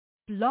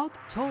Blog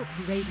Talk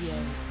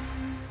Radio.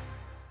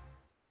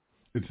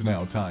 It's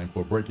now time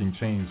for Breaking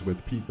Chains with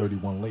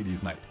P31 Ladies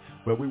Night,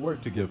 where we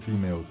work to give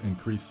females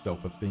increased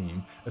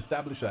self-esteem,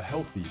 establish a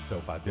healthy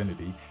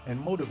self-identity, and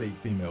motivate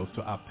females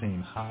to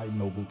obtain high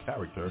noble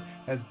character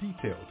as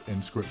detailed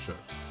in Scripture.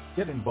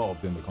 Get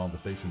involved in the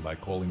conversation by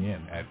calling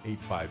in at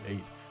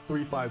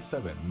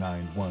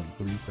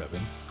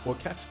 858-357-9137 or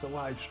catch the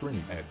live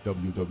stream at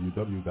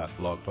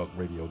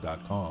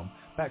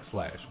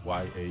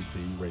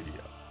www.blogtalkradio.com/YAT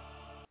Radio.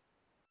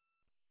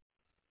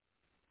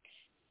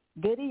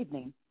 Good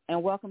evening,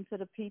 and welcome to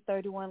the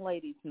P31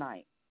 Ladies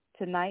Night.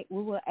 Tonight,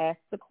 we will ask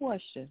the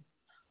question,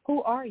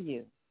 who are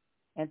you?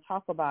 And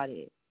talk about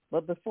it.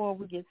 But before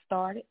we get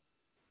started,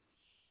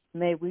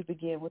 may we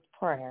begin with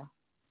prayer.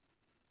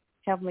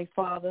 Heavenly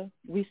Father,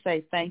 we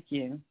say thank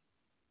you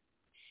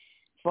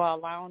for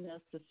allowing us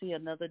to see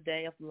another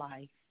day of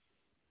life.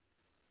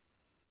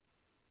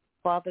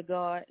 Father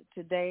God,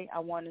 today I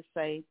want to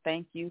say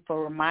thank you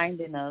for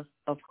reminding us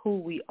of who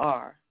we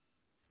are.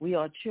 We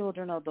are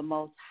children of the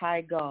Most High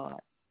God,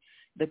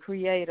 the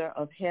creator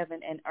of heaven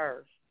and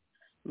earth.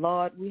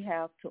 Lord, we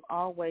have to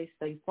always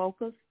stay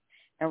focused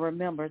and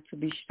remember to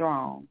be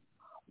strong.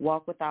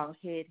 Walk with our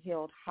head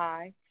held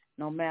high,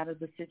 no matter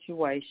the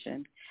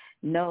situation.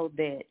 Know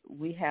that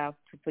we have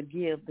to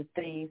forgive the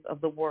things of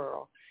the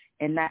world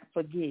and not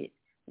forget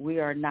we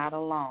are not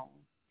alone.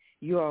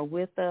 You are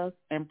with us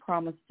and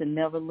promise to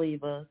never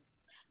leave us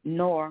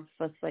nor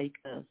forsake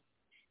us.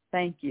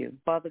 Thank you.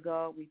 Father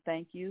God, we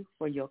thank you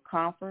for your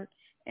comfort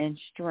and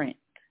strength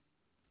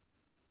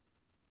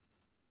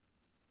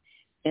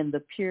in the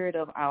period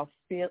of our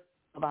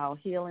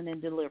healing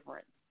and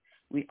deliverance.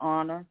 We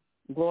honor,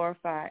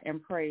 glorify,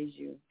 and praise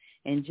you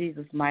in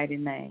Jesus' mighty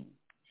name.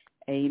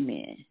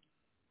 Amen.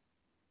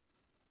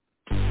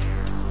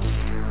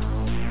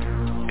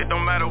 It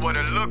don't matter what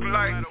it look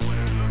like.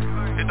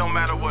 It don't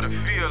matter what it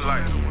feel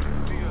like.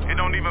 It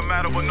don't even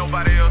matter what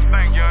nobody else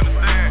think, you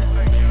understand?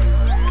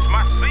 It's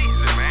my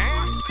season, man.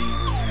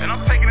 And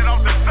I'm taking it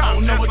off the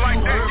top just like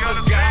that, you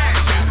understand?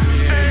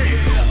 Hey,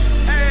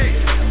 hey,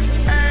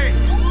 hey,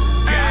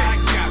 hey,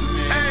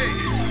 hey,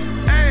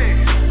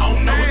 hey. I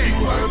don't know what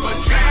you heard, but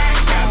God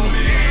got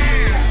me.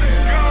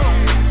 Let's go.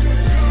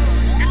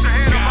 Get your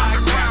head up off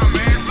the ground,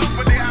 man. Look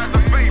for the eyes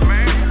of faith,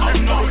 man. I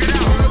don't know what you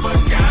heard, but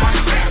God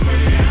got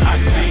me. I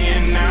see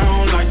it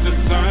now like the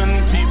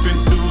sun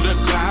peeping through the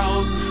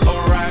clouds, or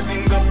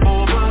rising up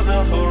over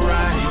the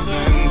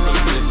horizon.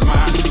 Cause it's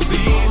my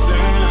season.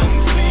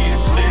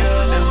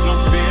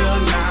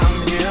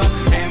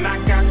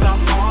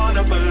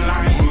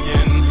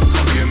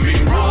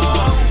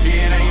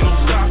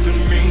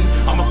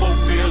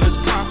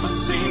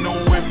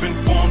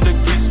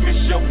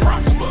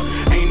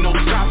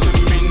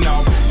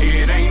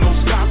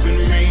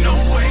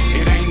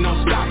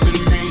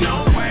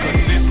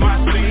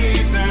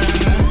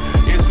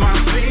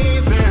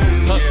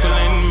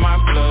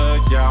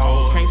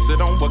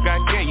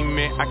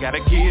 I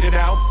gotta get it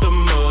out the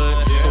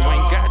mud, so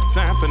ain't got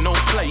time for no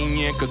playing,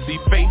 cause see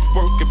faith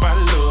work if I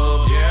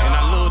love, and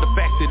I love the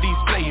fact that he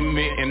saved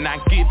me, and I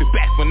give it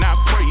back when I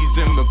praise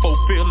him and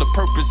fulfill the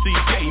purpose he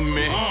gave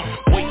me.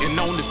 Waiting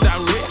on this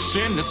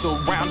direction, it's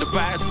surrounded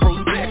by his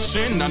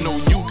protection. I know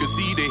you can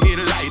see the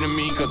headlight in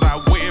me, cause I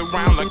wear it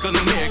around like a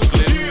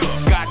necklace.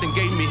 God done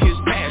gave me his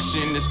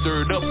passion, it's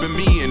stirred up in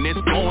me, and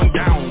it's going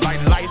down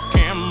like lights,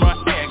 camera,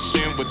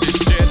 action, with this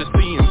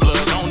jealousy and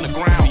blood on the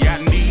ground. Yeah,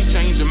 I need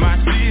change in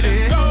my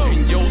city.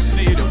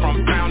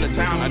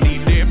 I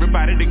need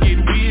everybody to get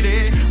with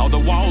it. All the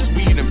walls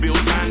we done built,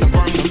 time to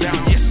burn them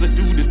down. Yes, let's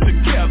do this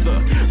together,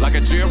 like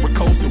a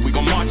Jericho. So we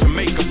gon' march and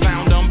make a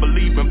sound,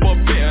 unbelieving for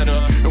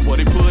better. And what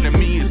he put in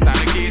me is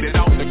time to get it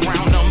off the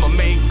ground. I'ma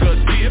make a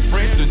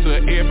difference. And to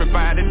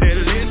everybody that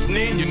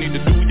listening, you need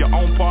to do your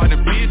own part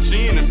and pitch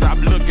in, and stop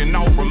looking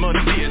off from a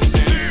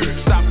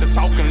distance. Stop the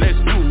talking,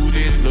 let's do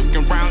this.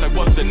 Looking around like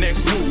what's the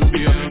next move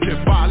here?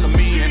 Just follow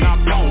me and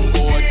I'm on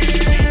board. Just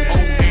keep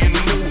open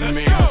the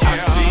movement.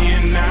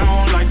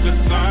 The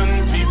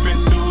sun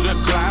peeping through the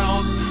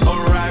clouds,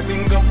 or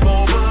rising up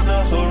over the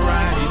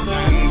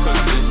horizon.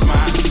 Cause it's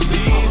my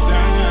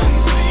season.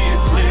 See it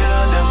clear,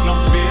 there's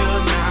no fear,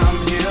 now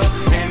I'm here,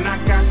 and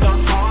I got the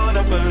heart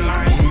of a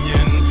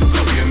lion.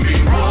 So hear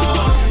me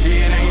roar,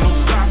 it ain't no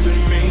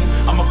stopping me.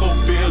 I'ma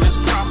fulfill this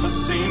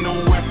prophecy.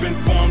 No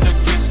weapon formed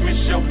against me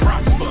shall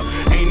prosper.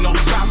 Ain't no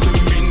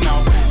stopping me,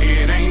 no.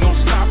 It ain't no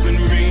stopping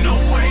me,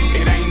 no way.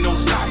 It ain't no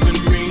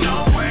stopping me,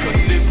 no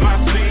way. Cause it's my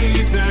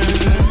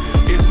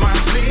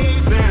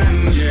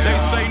season. They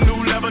say new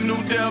level,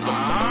 new devil,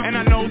 and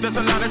I know there's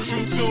a lot of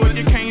truth to it.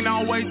 You can't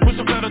always push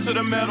a pedal to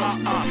the metal.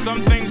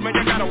 Some things, man,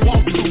 you gotta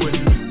walk through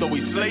it. Though he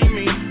slay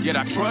me, yet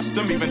I trust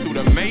him. Even through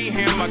the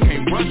mayhem, I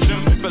can't rush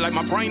him. Feel like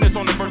my brain is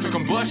on the verge of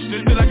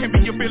combustion. Still I can't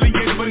be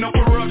affiliated with no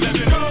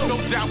corruption. No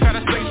doubt,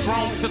 gotta stay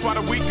strong. That's why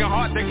the weak and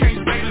heart, they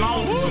can't stay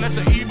long. So let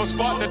the evil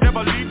spark, the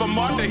devil leave a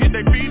mark. They hit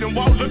their feet and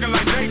walk looking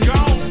like they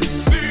gone.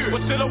 But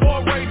still a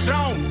war rage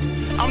on.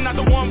 I'm not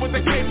the one with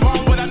the cape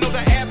on, but I know the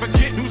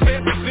advocate who's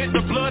represent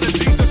the blood of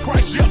Jesus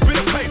Christ. You'll be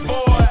to pay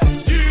for it.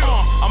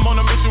 I'm on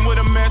a mission with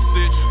a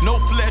message.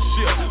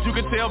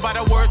 tell by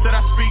the words that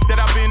I speak that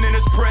I've been in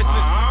his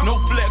presence.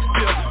 No flex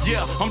still,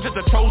 yeah, I'm just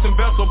a chosen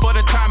vessel for the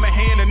time at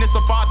hand. And it's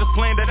a father's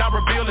plan that I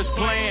reveal his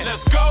plan.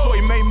 Let's go. So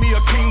he made me a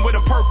king with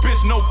a purpose.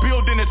 No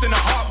building, it's in the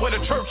heart where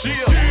the church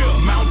is.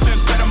 Mountains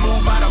better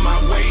move out of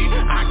my way.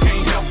 I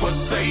can't help but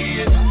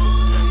say it.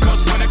 Cause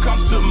when it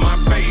comes to my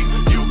faith,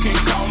 you can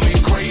call me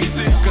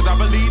crazy. Cause I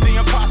believe the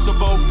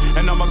impossible,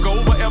 and I'ma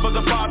go wherever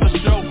the Father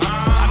show.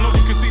 I know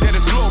you can see that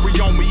it's glory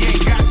on me.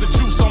 Ain't got the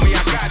juice on me,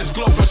 I got his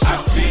glow for sure.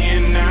 I see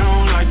it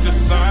now like the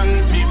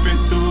sun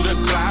peeping through the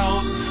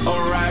clouds,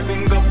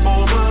 arriving up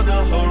over the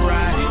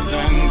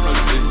horizon.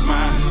 Cause it's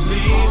my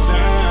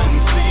season.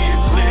 See it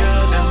clear,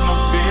 there's no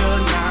fear,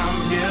 now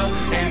I'm here.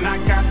 And I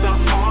got the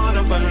heart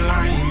of a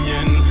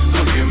lion.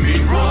 So hear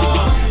me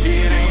roar,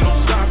 it ain't no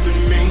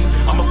stopping me.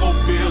 I'ma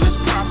fulfill this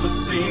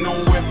prophecy.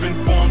 No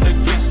weapon formed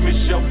against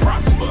me shall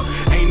prosper.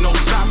 Ain't no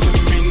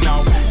stopping me,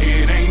 no.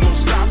 It ain't no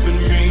stopping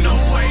me, no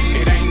way.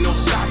 It ain't no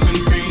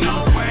stopping me,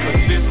 no way.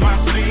 Cause it's my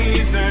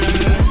season.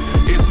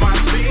 It's my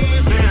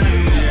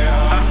season,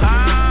 yeah.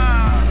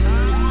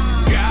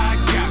 God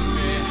got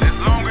me. As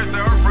long as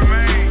the earth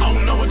remains. I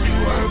don't know what you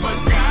heard, but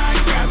God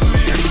got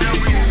me. There shall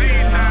be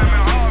seed time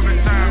and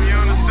harvest time, you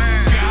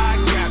understand? God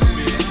got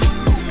me.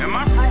 And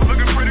my fruit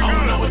looking pretty good. I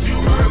don't know what you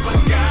heard, but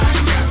God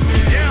got me.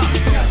 Yeah.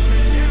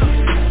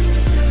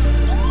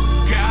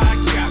 God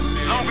got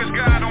me. As long as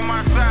God on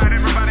my side,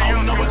 everybody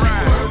else can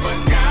ride. But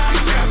God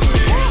got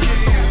me.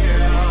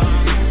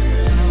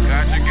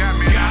 God, you got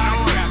me. God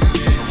got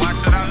me. So why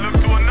should I look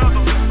to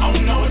another? I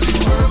don't know what you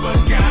heard, but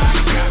God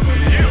got me.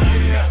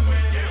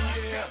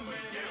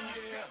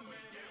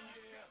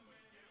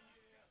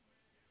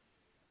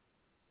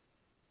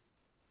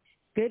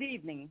 Good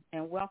evening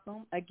and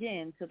welcome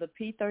again to the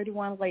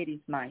P31 Ladies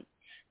Night.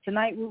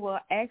 Tonight we will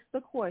ask the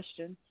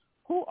question,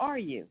 who are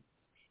you?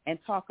 And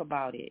talk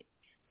about it.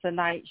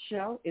 Tonight's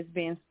show is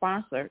being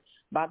sponsored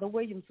by the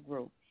Williams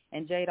Group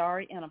and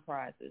Jadari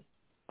Enterprises.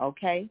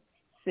 Okay?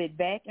 Sit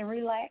back and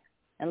relax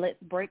and let's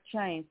break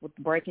chains with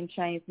the Breaking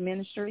Chains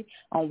Ministry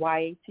on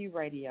YAT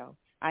Radio.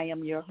 I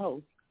am your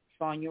host,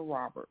 Sonia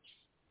Roberts.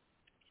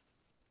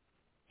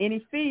 In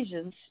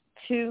Ephesians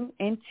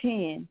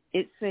 2:10,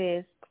 it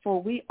says, for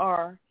we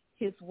are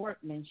his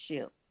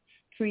workmanship,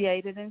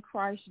 created in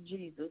Christ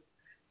Jesus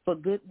for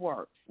good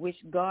works, which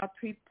God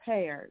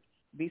prepared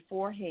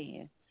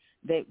beforehand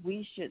that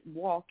we should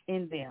walk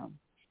in them.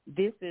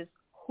 This is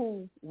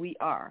who we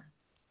are.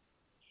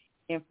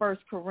 In 1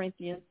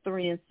 Corinthians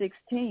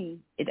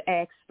 3:16, it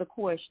asks the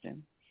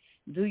question,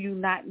 do you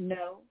not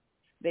know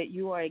that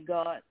you are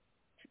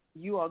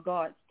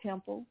God's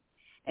temple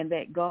and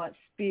that God's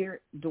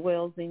Spirit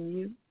dwells in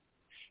you?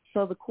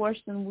 So the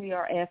question we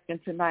are asking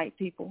tonight,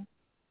 people,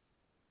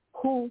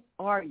 who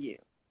are you?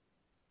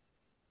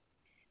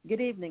 Good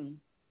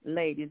evening,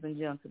 ladies and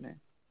gentlemen.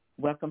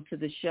 Welcome to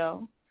the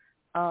show.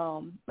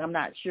 I'm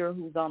not sure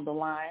who's on the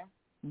line,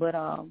 but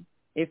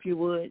if you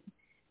would,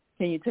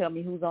 can you tell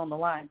me who's on the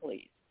line,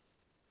 please?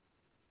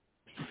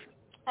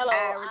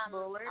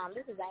 Hello,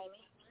 This is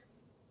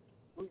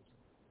Amy.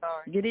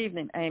 Sorry. Good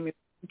evening, Amy.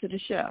 Welcome to the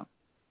show.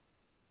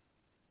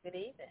 Good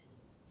evening.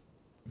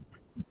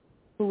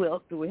 Who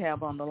else do we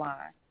have on the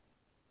line?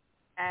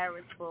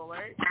 Iris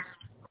Bullard.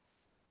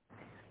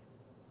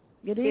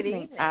 Good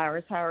evening,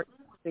 Iris. How are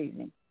you this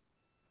evening?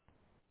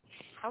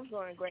 I'm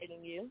doing great,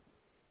 and you?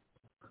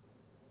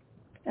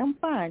 I'm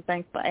fine.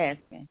 Thanks for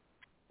asking.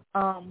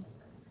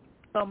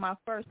 So my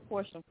first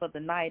question for the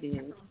night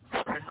is,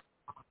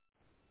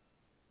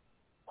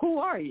 who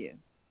are you?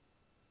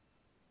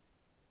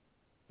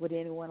 Would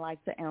anyone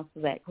like to answer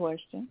that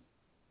question?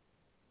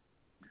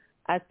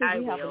 I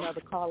see we have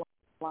another caller.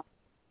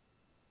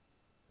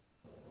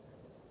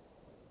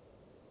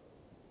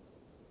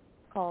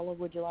 Caller,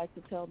 would you like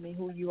to tell me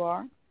who you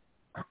are?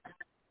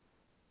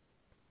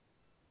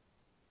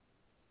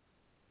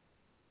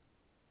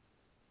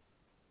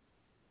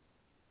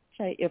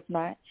 Okay, if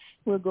not,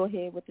 we'll go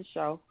ahead with the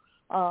show.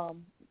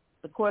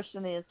 The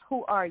question is,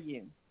 who are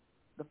you?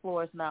 The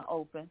floor is now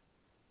open.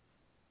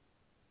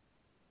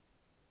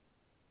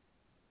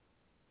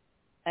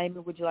 Amy,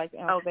 would you like to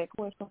answer that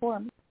question for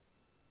me?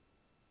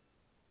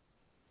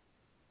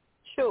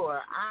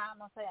 Sure. I'm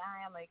going to say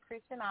I am a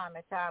Christian. I'm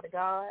a child of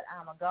God.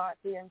 I'm a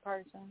God-fearing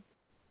person.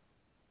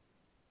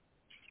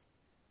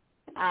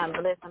 I'm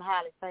blessed and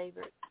highly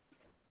favored.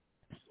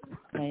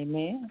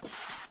 Amen.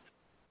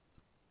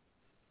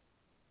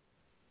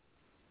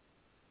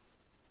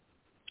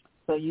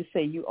 So you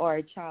say you are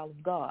a child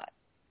of God?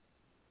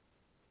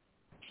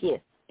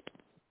 Yes.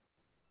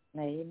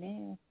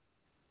 Amen.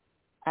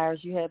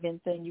 Iris, you have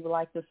anything you would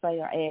like to say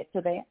or add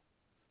to that?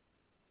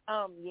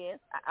 Yes.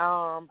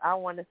 I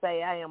want to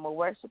say I am a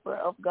worshiper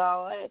of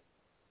God,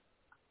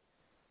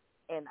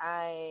 and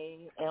I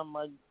am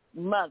a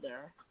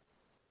mother.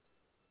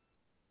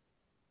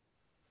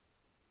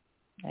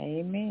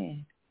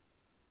 Amen.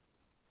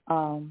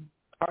 Are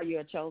you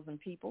a chosen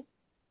people?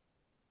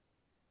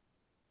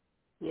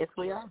 Yes,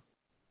 we are.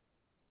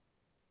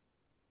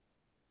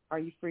 Are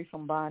you free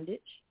from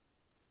bondage?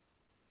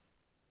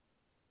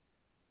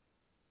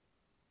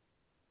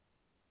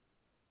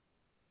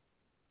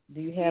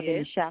 Do you have Yes.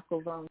 any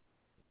shackles on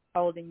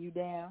holding you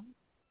down?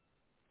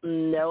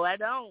 No, I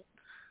don't.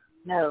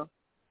 No.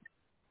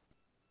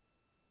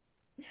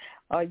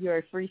 Or you're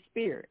a free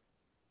spirit?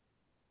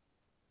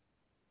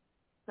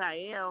 I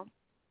am.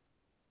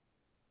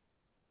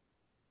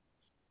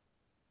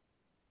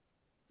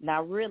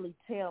 Now really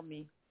tell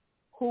me,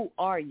 who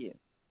are you?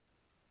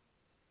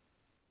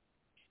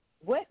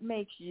 What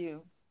makes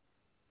you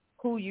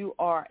who you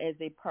are as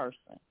a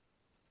person?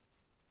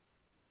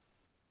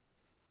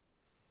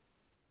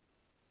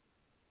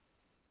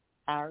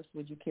 Iris,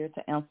 would you care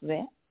to answer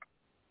that?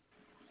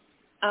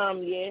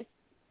 Yes.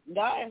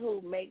 God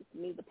who makes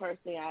me the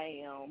person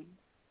I am.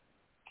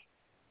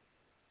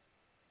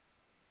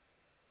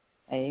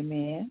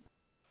 Amen.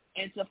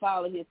 And to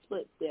follow his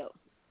footsteps.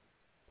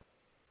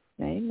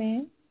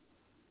 Amen.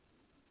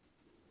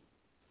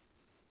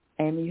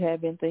 Amy, you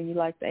have anything you'd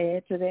like to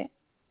add to that?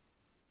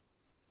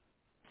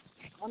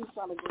 I'm just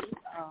trying to believe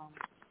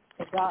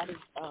that God is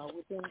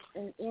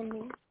within in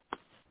me,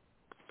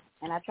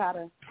 and I try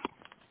to,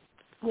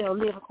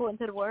 live according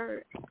to the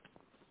Word,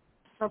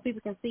 so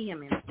people can see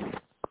Him in me.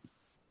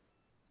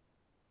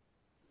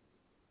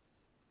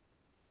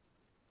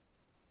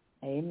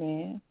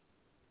 Amen.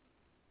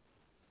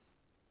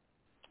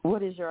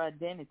 What is your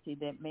identity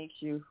that makes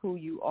you who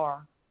you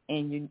are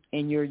and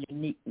your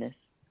uniqueness?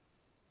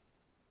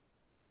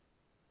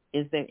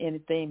 Is there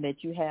anything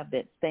that you have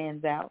that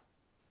stands out?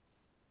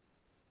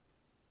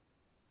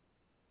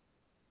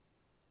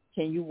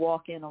 Can you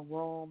walk in a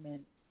room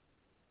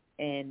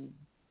and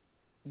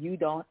you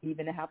don't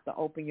even have to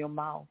open your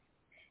mouth,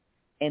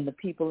 and the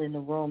people in the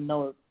room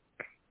know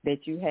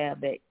that you have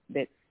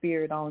that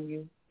spirit on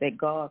you, that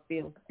God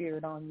feels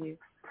spirit on you?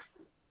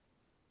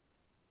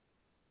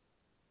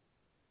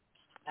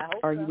 I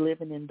hope Are so. you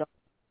living in dark?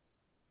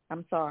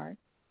 I'm sorry.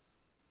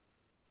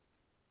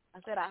 I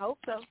said I hope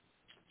so.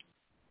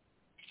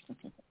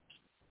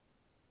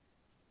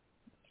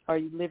 Are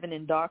you living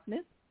in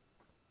darkness?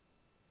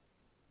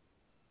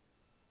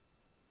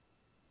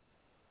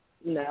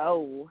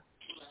 No.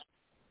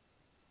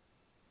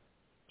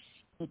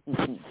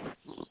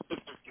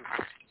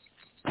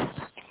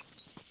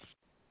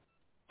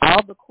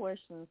 All the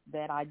questions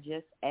that I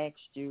just asked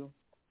you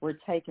were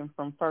taken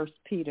from 1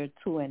 Peter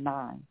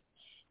 2:9.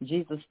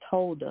 Jesus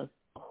told us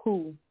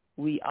who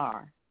we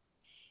are.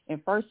 In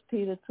 1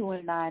 Peter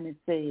 2:9 it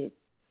says,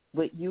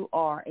 "But you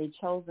are a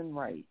chosen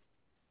race,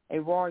 a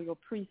royal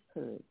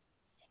priesthood,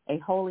 a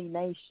holy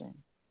nation,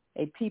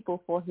 a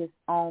people for his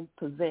own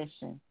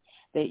possession,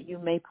 that you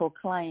may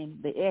proclaim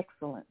the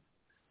excellence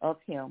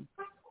of him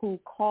who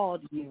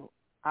called you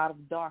out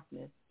of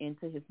darkness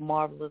into his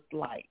marvelous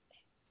light."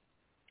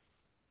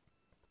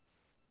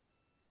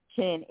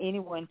 Can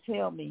anyone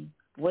tell me,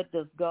 what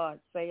does God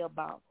say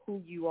about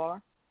who you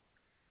are?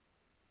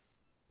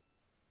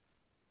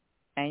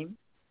 Amy?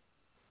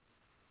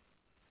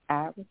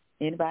 Iris?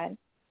 Anybody?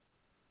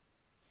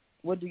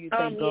 What do you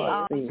think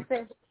God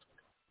says?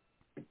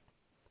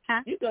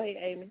 Huh? You go ahead,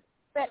 Amy.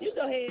 You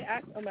go ahead.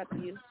 I come after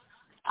you.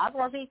 I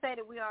was going to say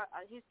that we are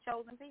his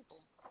chosen people,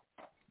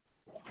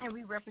 and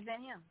we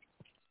represent him.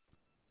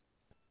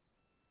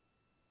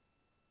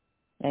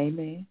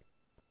 Amen.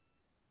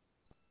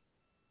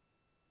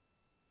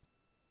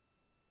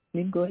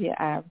 You can go ahead,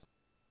 Iris.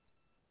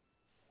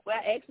 Well,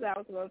 actually, I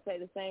was going to say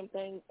the same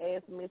thing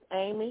as Miss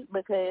Amy,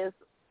 because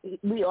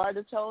we are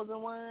the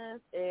chosen ones,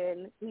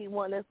 and he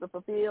wants us to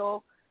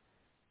fulfill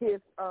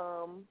his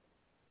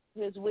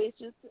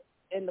wishes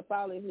and to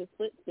follow his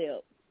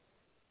footsteps.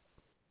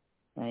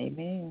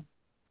 Amen.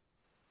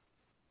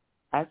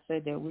 I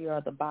said that we are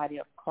the body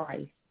of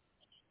Christ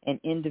and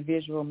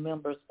individual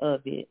members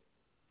of it.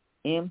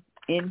 In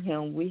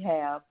him we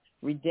have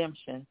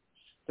redemption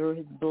through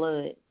his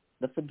blood,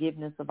 the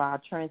forgiveness of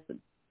our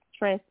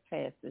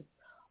trespasses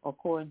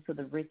according to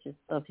the riches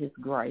of his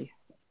grace.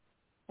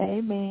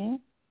 Amen.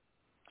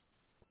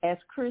 As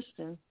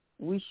Christians,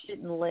 we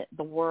shouldn't let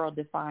the world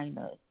define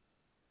us.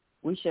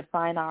 We should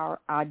find our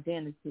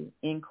identity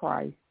in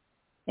Christ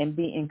and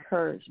be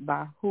encouraged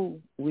by who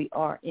we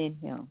are in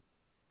him.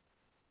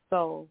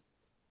 So,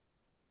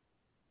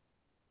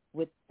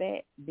 with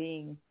that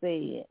being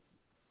said,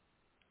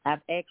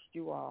 I've asked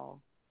you all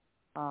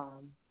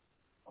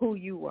who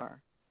you were.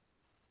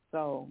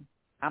 So,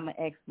 I'm going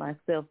to ask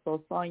myself,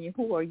 so Sonia,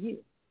 who are you?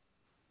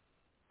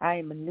 I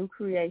am a new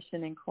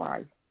creation in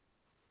Christ.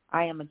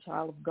 I am a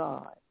child of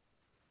God.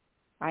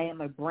 I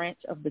am a branch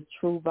of the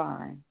true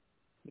vine,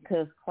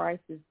 because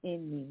Christ is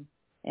in me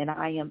and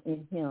I am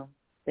in him,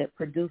 that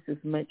produces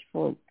much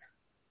fruit.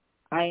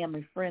 I am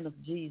a friend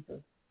of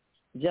Jesus,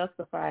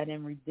 justified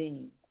and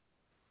redeemed,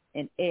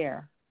 an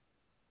heir,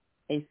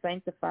 a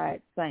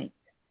sanctified saint,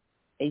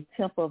 a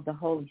temple of the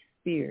Holy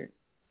Spirit,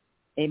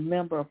 a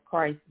member of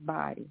Christ's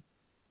body,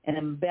 an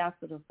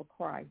ambassador for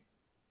Christ,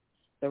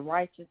 the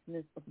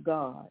righteousness of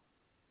God,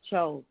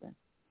 chosen,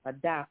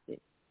 adopted,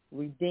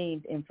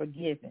 redeemed and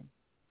forgiven,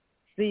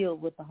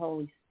 sealed with the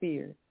Holy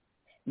Spirit,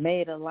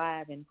 made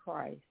alive in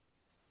Christ,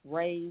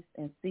 raised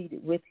and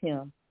seated with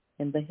him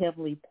in the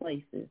heavenly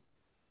places,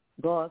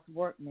 God's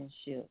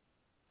workmanship,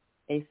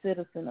 a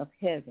citizen of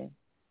heaven,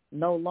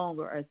 no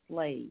longer a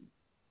slave,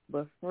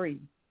 but free.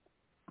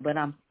 But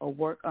I'm a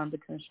work under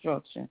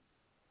construction.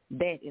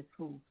 That is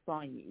who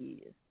Sonya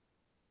is.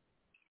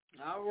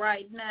 All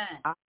right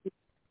now.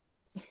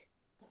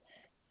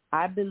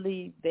 I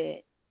believe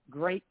that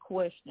great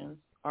questions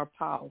are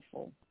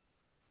powerful.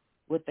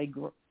 With a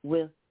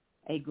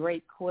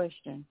great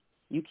question,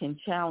 you can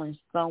challenge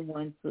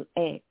someone to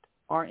act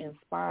or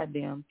inspire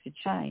them to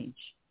change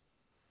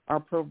or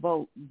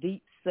provoke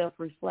deep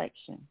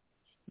self-reflection.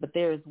 But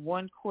there is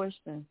one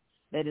question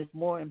that is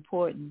more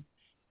important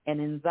and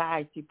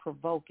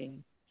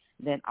anxiety-provoking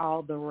than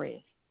all the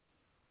rest.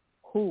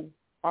 Who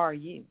are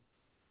you?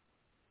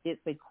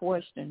 It's a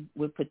question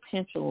with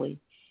potentially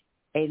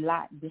a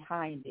lot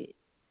behind it.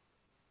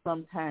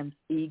 Sometimes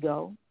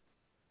ego,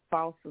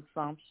 false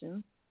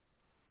assumptions,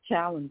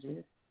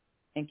 challenges,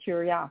 and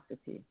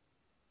curiosity.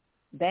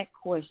 That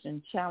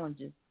question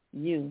challenges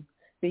you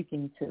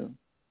speaking to.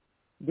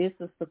 This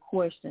is the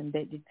question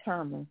that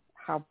determines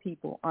how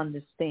people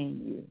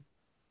understand you.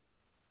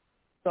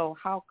 So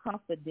how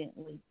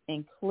confidently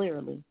and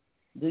clearly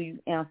do you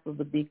answer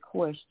the big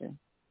question?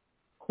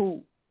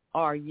 Who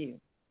are you?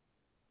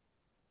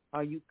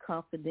 Are you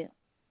confident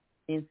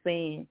in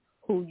saying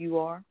who you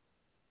are?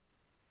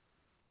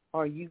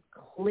 Are you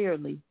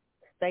clearly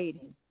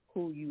stating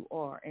who you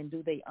are, and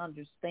do they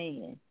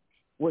understand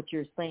what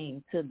you're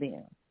saying to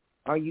them?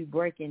 Are you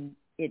breaking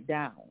it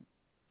down?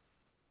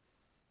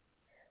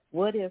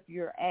 What if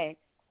you're asked,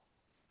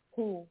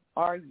 who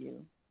are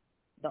you?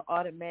 The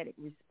automatic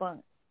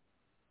response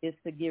is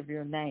to give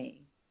your name.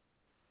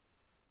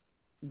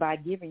 By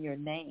giving your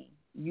name,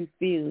 you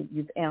feel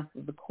you've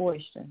answered the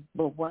question.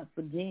 But once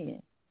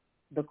again,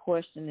 the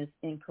question is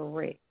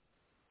incorrect.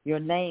 Your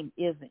name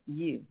isn't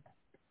you.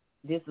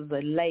 This is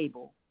a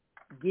label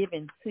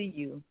given to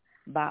you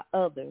by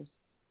others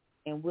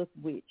and with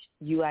which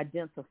you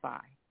identify.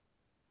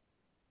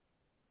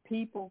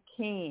 People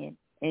can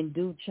and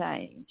do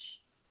change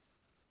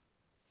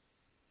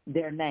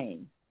their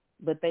name,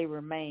 but they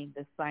remain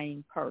the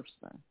same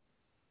person.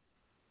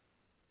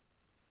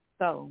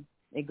 So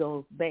it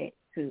goes back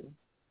to,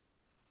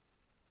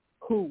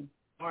 who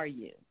are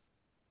you?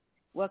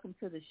 Welcome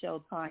to the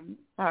show, Tanya.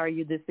 How are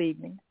you this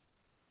evening?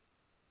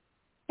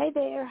 Hey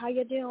there, how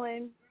you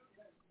doing?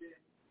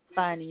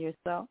 Finding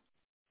yourself?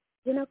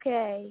 Doing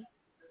okay.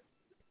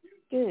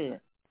 Good.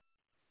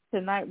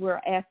 Tonight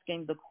we're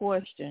asking the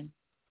question,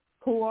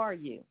 who are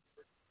you?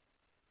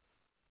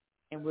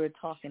 And we're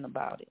talking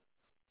about it.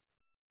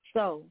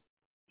 So,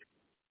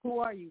 who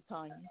are you,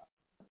 Tanya?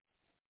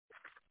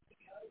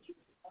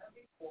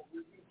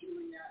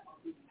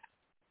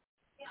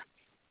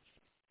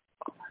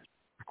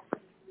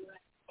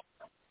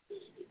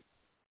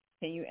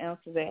 Can you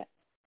answer that?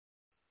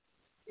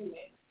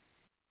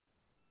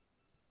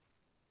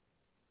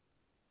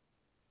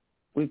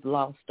 We've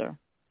lost her.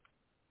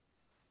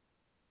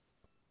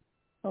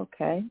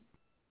 Okay.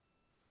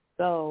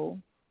 So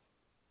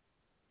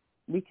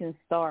we can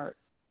start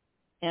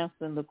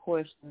answering the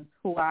questions,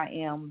 who I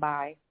am,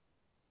 by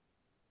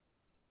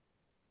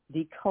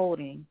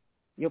decoding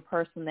your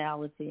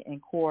personality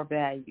and core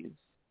values.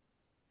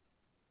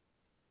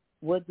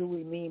 What do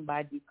we mean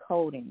by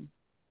decoding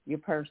your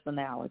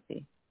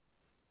personality?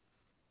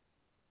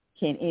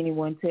 Can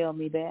anyone tell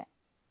me that?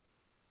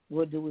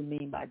 What do we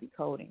mean by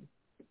decoding?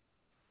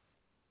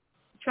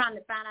 Trying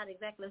to find out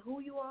exactly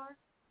who you are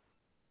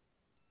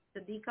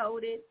to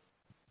decode it.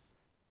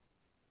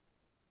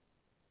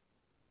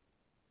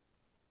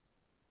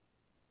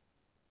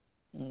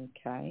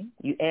 Okay.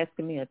 You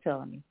asking me or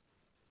telling me?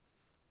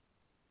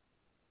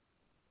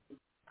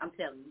 I'm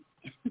telling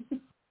you.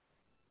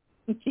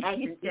 I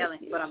ain't telling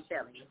you, but I'm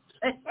telling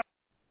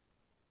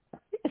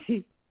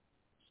you.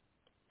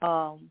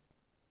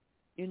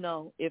 You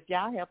know, if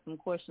y'all have some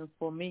questions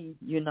for me,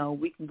 you know,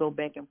 we can go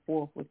back and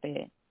forth with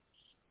that.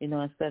 You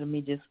know, instead of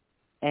me just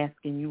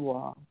asking you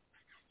all.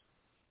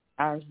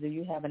 Iris, do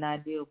you have an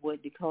idea of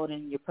what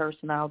decoding your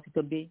personality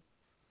could be?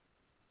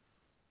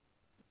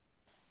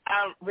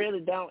 I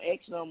really don't.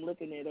 Actually, I'm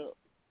looking it up.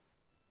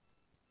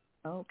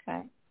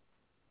 Okay.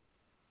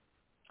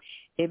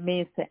 It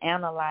means to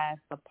analyze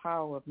the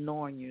power of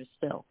knowing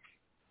yourself.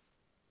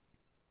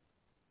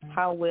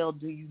 How well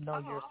do you know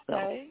yourself?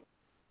 Okay.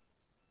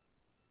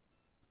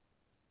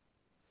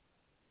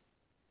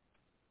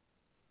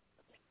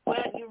 Well,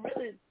 you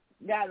really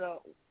gotta,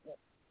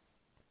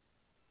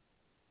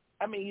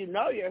 you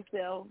know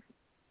yourself,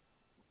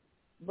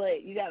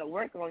 but you gotta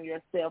work on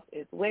yourself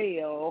as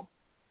well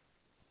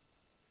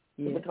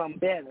to become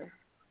better.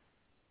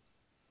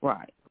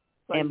 Right.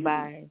 So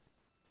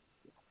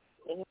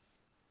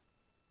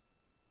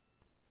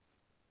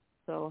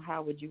So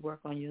how would you work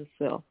on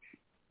yourself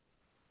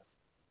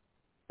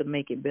to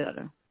make it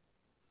better?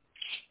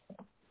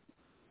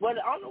 Well,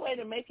 the only way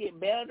to make it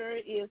better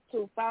is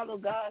to follow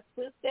God's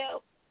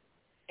footsteps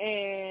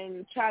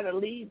and try to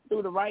lead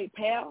through the right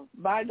path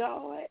by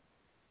God.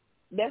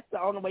 That's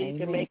the only way you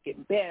can make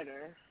it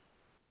better.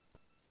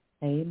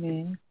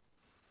 Amen.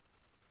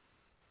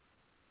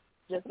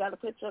 Just got to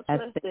put your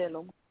trust in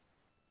them.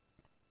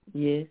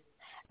 Yes.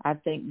 I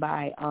think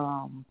by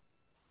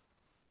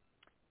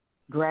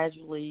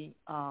gradually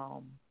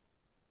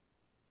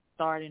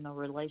starting a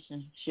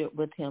relationship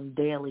with him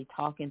daily,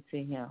 talking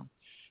to him,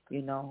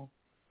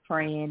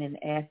 praying and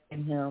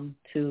asking him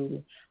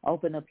to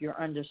open up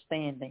your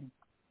understanding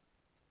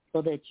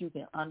so that you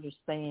can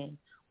understand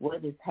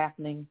what is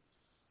happening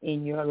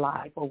in your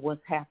life or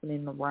what's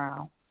happening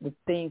around, the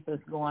things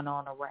that's going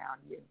on around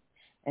you.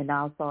 And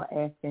also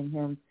asking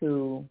him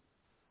to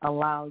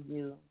allow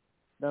you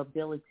the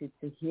ability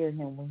to hear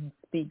him when he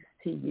speaks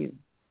to you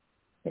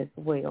as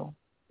well.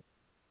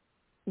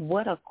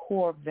 What are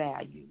core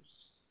values?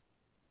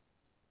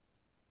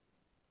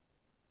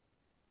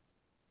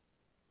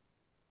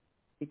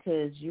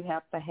 Because you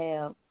have to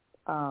have,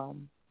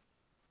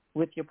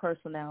 with your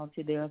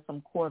personality, there are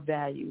some core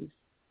values.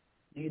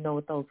 Do you know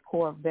what those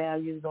core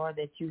values are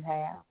that you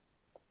have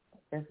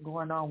that's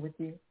going on with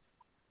you?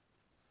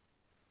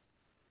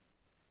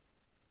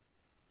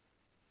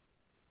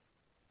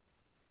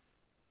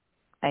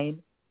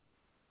 Amy?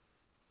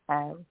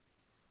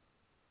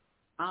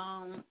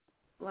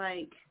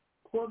 Like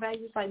core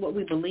values, like what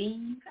we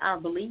believe, our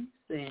beliefs,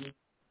 and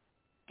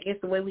I guess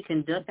the way we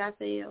conduct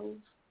ourselves.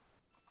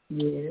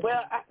 Yeah.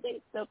 Well, I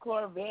think the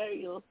core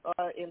values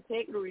are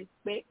integrity,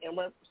 respect, and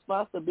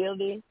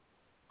responsibility,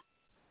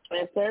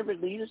 and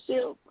servant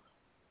leadership.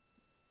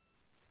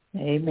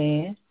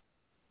 Amen.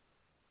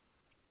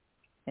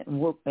 And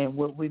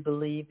what we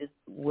believe is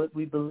what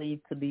we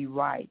believe to be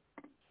right.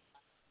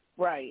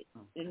 Right.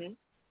 Mhm.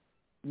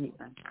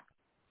 Yeah.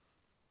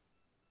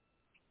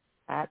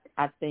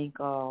 I think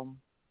there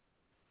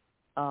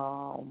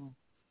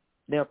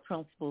are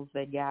principles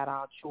that guide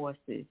our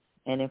choices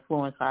and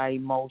influence our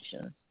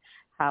emotions.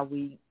 How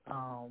we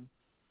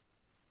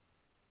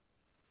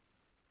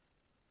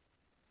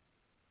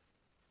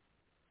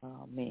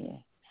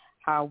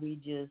how we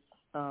just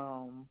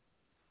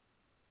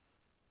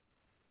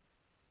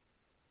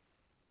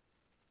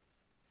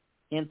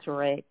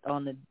interact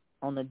on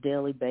a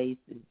daily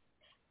basis.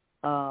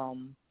 I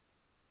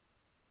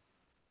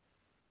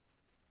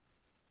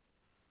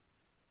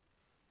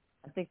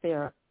think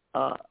there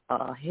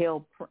are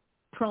held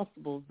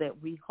principles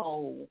that we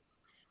hold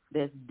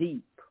that's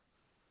deep.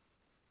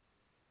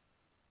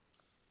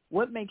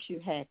 What makes you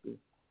happy?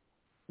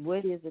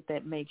 What is it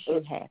that makes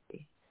you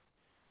happy?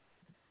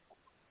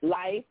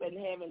 Life and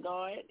having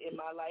God in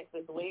my life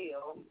as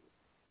well.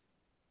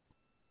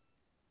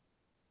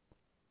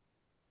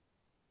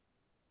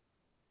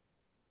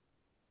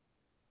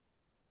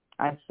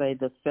 I say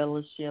the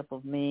fellowship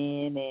of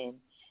men and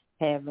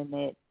having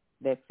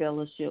that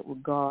fellowship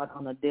with God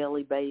on a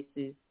daily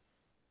basis.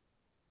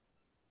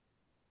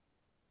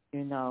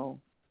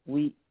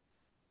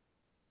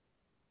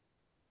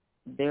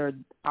 There are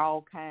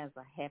all kinds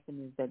of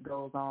happiness that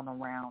goes on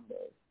around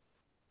us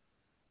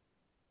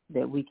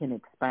that we can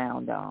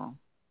expound on.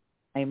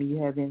 Amy, you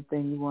have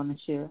anything you want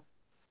to share?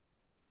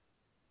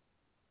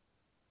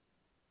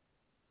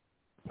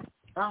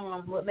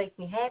 What makes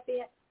me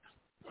happy?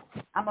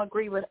 I'm going to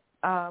agree with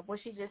what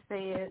she just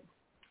said,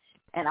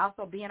 and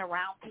also being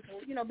around people,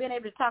 being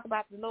able to talk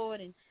about the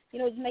Lord and,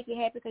 just make you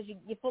happy because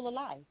you're full of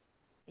life.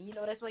 And,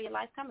 that's where your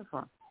life's coming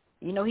from.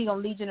 He's going to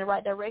lead you in the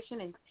right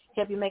direction and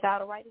help you make all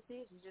the right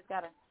decisions. You just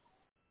got to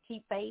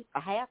keep faith,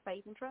 or have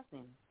faith, and trust in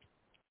him.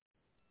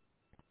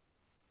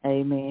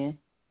 Amen.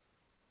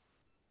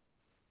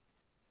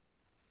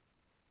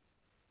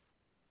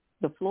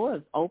 The floor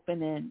is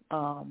open, and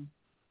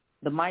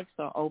the mics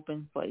are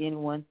open for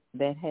anyone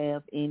that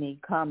have any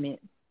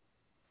comments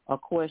or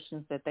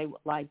questions that they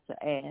would like to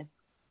ask,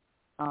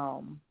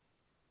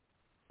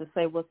 to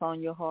say what's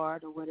on your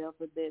heart or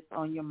whatever that's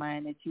on your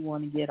mind that you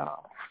want to get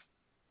off.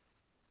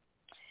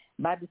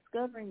 By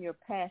discovering your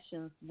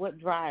passions, what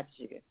drives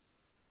you?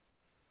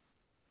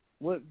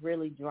 What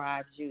really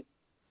drives you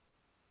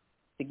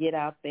to get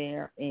out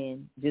there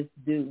and just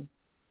do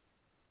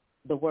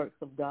the works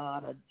of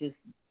God, or just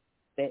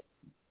that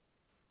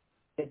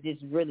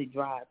just really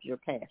drives your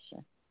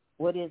passion?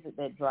 What is it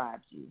that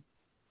drives you?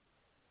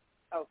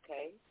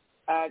 Okay,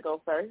 I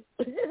go first.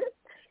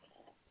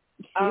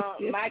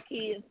 My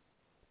kids,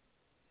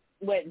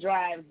 what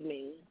drives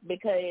me,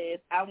 because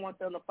I want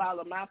them to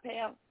follow my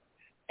path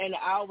and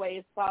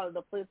always follow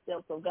the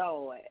footsteps of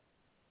God.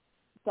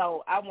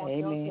 So I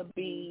want them to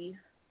be,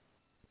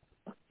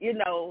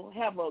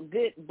 have a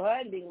good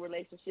bonding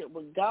relationship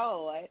with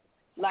God,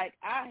 like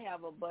I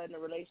have a bonding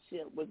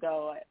relationship with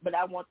God, but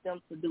I want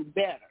them to do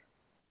better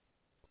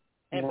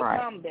and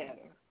become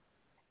better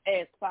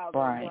as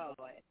following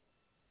God.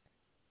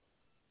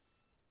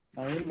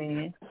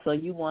 Amen. So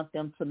you want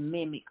them to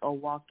mimic or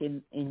walk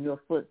in your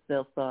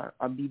footsteps, or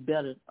be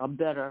a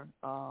better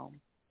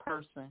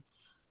person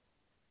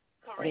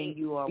than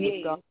you are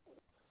with God.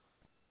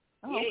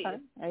 Oh, okay.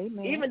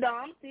 Amen. Even though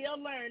I'm still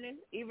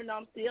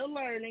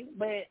learning,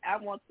 but I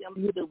want them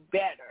to do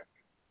better.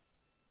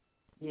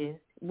 Yes.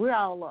 We're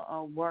all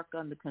a work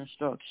under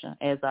construction,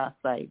 as I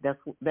say.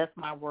 That's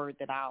my word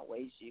that I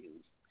always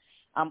use.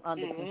 I'm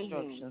under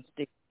construction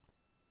still,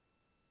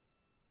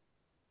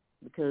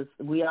 because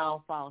we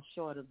all fall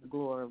short of the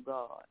glory of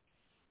God.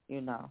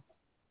 You know,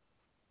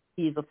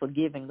 He's a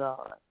forgiving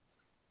God.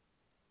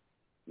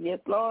 Yes,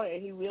 Lord,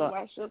 and He will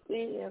wash your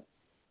sins.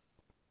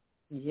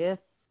 Yes,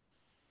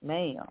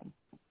 ma'am.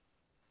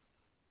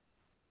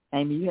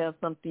 Amy, you have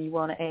something you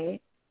want to add?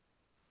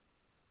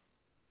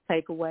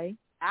 Take away?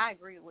 I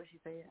agree with what she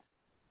said.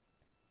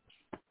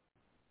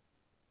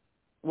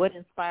 What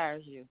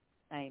inspires you,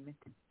 Amy?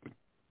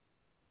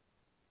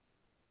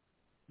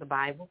 The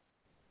Bible.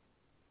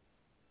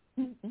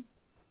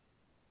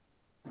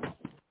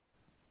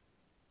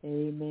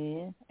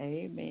 Amen.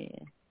 Amen.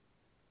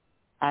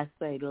 I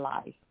say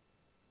life.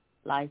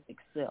 Life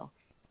itself.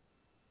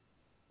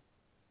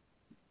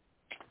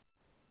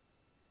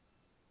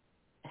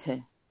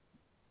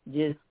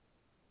 Just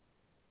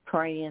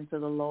praying to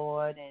the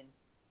Lord and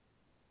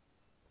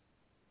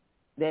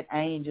that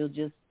angel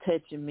just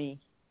touching me,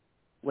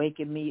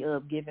 waking me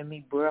up, giving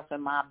me breath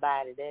in my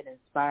body, that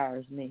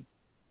inspires me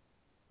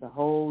the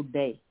whole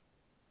day.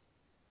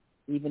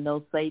 Even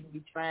though Satan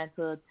be trying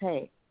to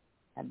attack,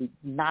 I be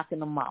knocking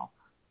them off.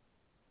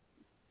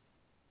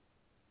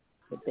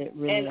 But that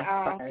really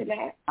inspires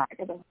me.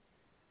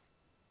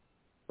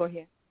 Go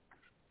ahead.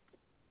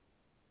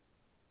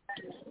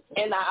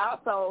 And I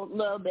also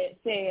love that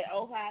said,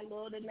 oh, how I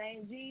love the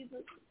name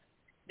Jesus.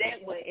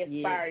 That what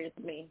inspires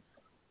me.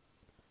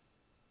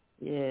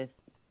 Yes.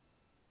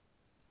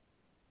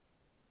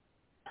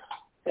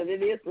 Because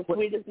it is the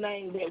sweetest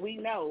name that we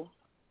know.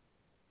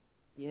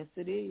 Yes,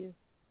 it is.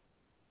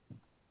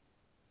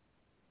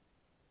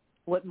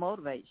 What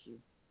motivates you?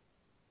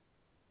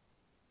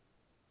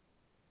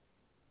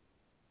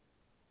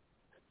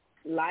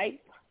 Life,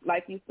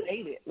 like you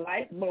stated,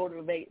 life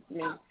motivates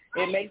me.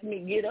 It makes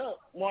me get up,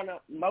 want to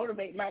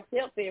motivate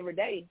myself every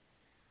day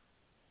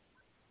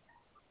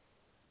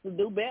to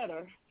do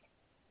better,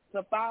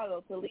 to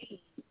follow, to lead,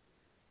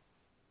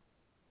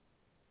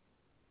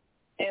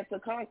 and to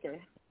conquer.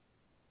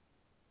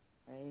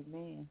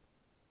 Amen.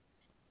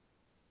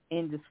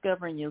 In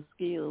discovering your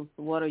skills,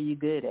 what are you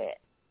good at?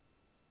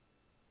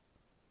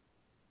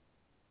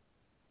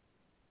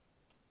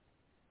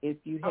 If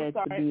you had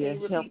to be a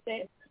help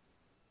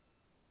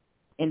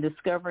in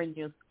discovering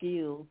your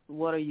skills,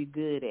 what are you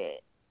good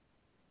at?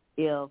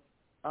 If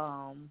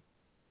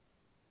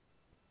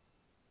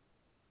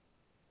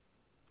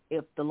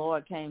the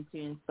Lord came to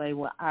you and say,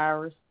 well,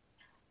 Iris,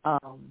 I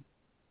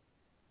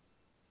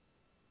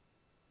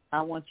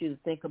want you to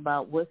think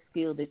about what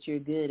skill that you're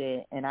good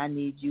at, and I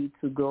need you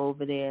to go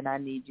over there and I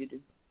need you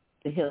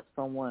to help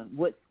someone.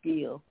 What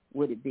skill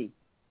would it be?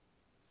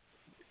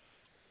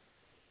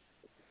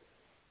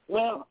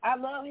 Well, I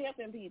love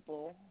helping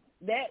people.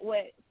 That's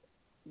what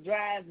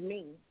drives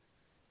me.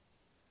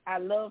 I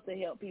love to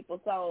help people,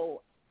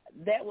 so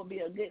that would be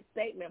a good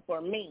statement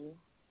for me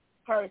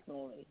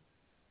personally.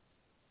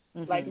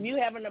 Mm-hmm. Like if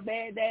you're having a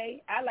bad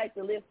day, I like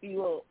to lift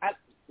you up. I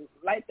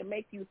like to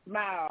make you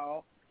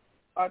smile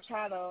or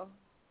try to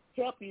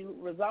help you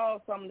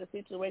resolve some of the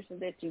situations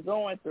that you're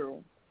going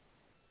through,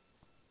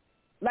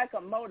 like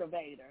a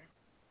motivator.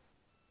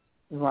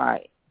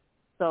 Right.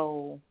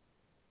 So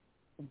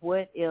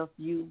what if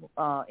you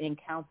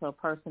encounter a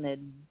person that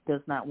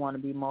does not want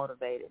to be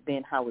motivated?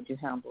 Then how would you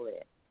handle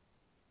it?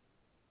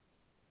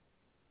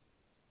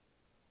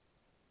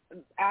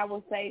 I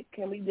would say,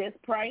 can we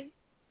just pray?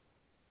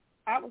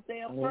 I would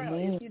say a prayer.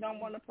 If she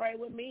don't want to pray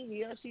with me,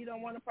 he or she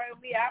don't want to pray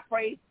with me, I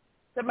pray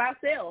to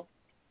myself.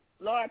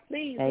 Lord,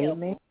 please help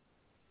me.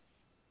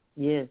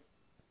 Yes.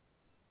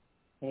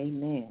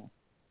 Amen.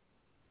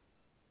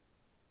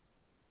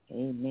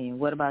 Amen.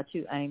 What about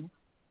you, Amy?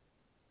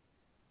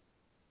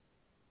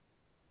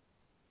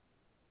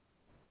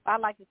 I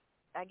like to,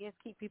 I guess,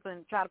 keep people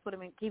and try to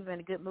keep them in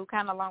a good mood,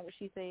 kind of along what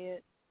she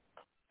said.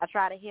 I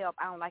try to help.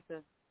 I don't like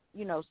to,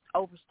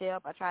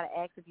 overstep. I try to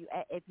ask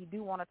if you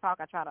do want to talk,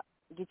 I try to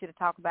get you to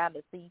talk about it,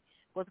 to see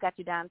what's got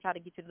you down, try to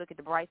get you to look at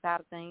the bright side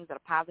of things or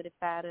the positive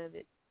side of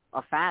it,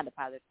 or find the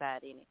positive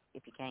side in it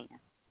if you can.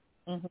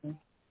 Mm-hmm.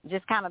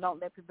 Just kind of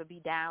don't let people be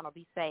down or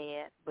be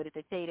sad. But if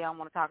they tell you they don't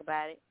want to talk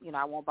about it,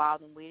 I won't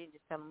bother them with it.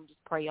 Just tell them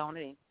just pray on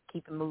it and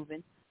keep it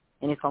moving.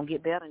 And it's going to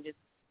get better, and just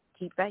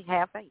keep faith,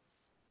 have faith.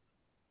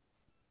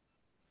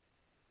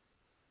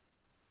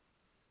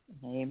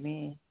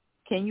 Amen.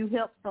 Can you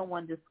help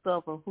someone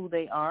discover who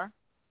they are?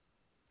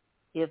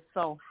 If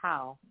so,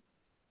 how?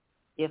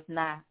 If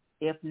not,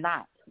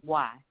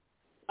 why?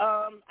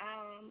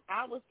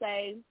 I would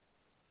say,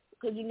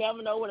 because you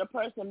never know what a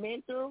person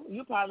been through.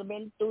 You probably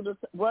been through the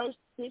worst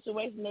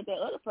situation that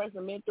other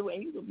person been through,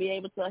 and you could be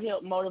able to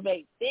help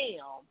motivate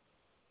them.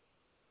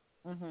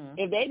 Mm-hmm.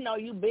 If they know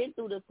you've been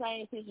through the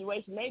same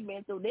situation they've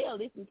been through, they'll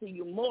listen to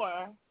you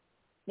more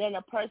than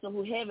a person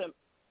who haven't,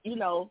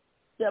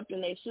 stepped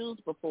in their shoes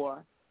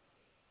before.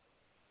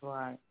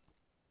 Right.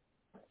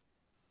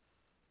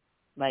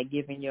 Like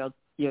giving your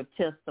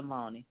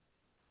testimony.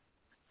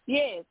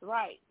 Yes,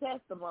 right.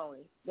 Testimony.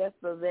 That's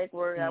the exact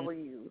word I would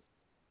use.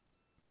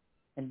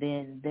 And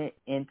then that,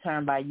 in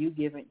turn, by you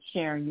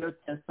sharing your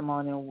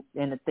testimony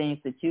and the things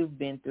that you've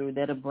been through,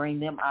 that'll bring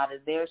them out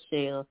of their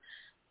shell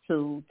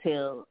to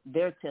tell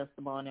their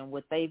testimony and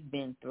what they've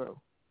been through.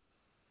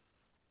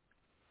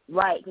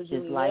 Right, because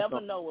you It's like never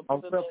know what a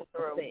people been ripple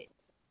through. effect.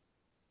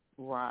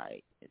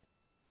 Right.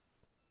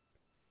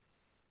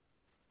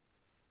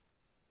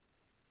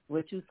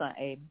 What you think,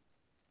 Aiden?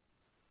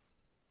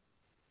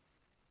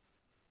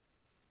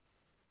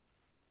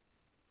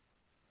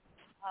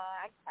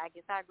 I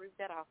guess I agree with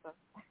that also.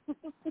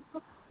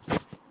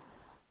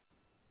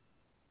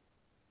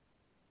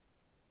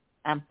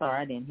 I'm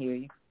sorry, I didn't hear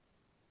you.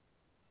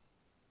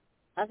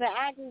 I said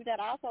I agree with that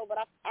also, but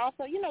I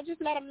also,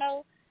 just let them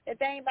know that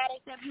they ain't by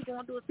themselves. You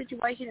going through a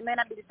situation, it may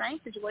not be the same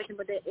situation,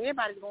 but that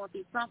everybody's going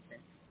through something.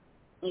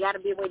 You got to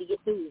be a way to get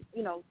through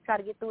it. Try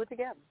to get through it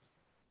together.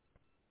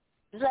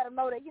 Just let them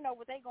know that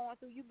what they going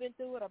through, you've been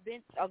through it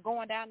or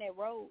going down that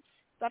road.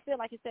 So I feel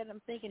like instead of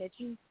them thinking that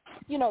you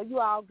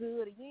all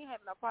good or you ain't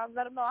having no problems,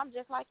 let them know I'm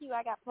just like you.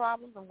 I got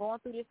problems. I'm going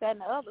through this, that,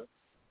 and the other,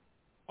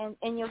 and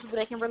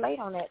they can relate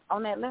on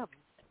that level.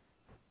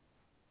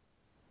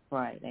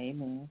 Right.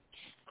 Amen.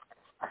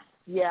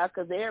 Yeah,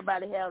 because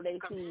everybody have their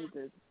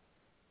seasons.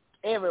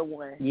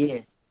 Everyone.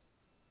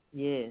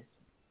 Yes.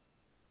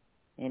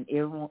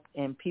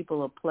 And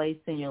people are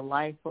placed in your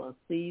life for a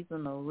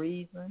season or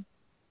reason,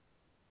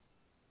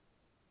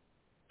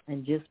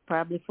 and just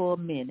probably for a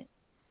minute.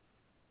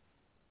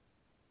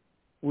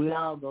 We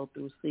all go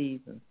through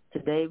seasons.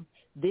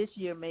 This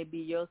year may be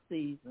your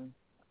season.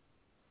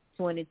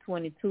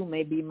 2022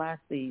 may be my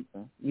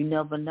season. You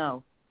never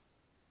know.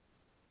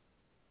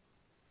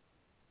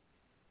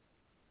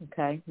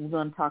 Okay, we're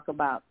going to talk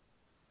about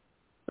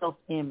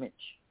self-image.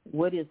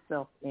 What is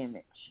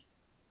self-image?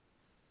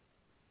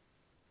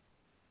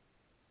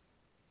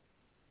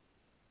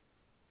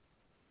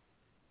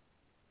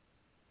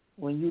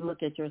 When you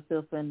look at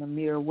yourself in the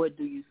mirror, what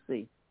do you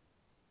see?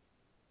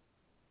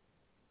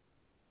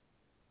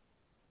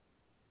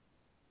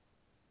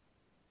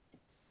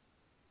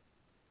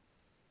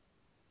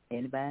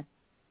 Anybody?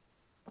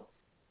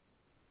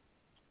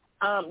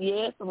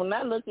 Yes, when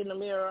I look in the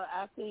mirror,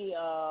 I see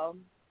a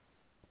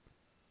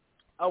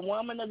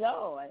woman of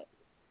God.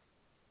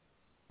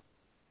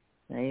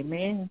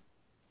 Amen.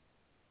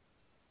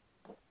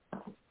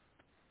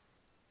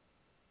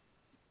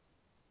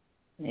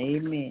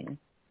 Amen.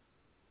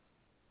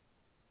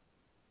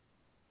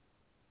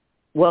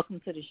 Welcome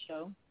to the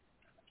show.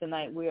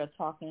 Tonight we are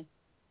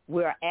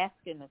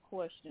asking the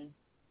question,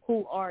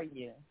 who are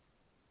you?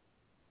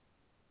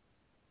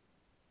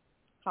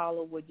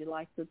 Paula, would you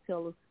like to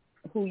tell us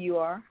who you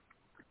are?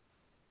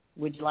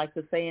 Would you like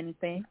to say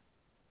anything?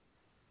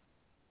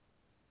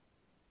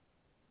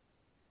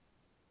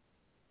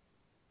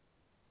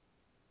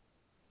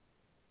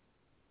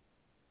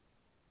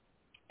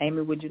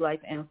 Amy, would you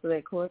like to answer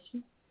that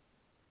question?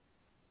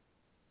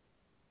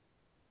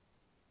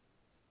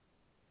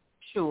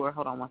 Sure.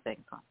 Hold on one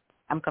second.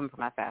 I'm coming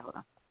from my side. Hold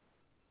on.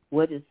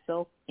 What is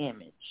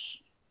self-image?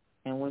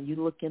 And when you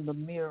look in the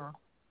mirror,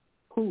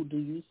 who do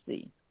you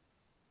see?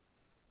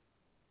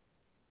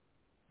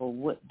 Or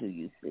what do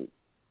you see?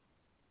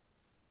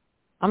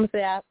 I'm going to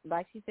say,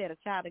 like she said, a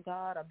child of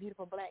God, a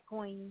beautiful black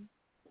queen,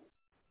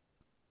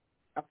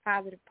 a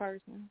positive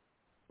person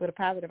with a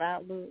positive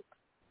outlook,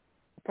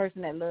 a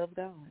person that loves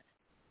God.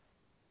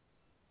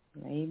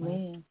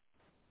 Amen.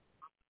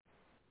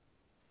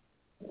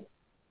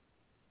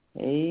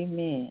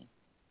 Amen.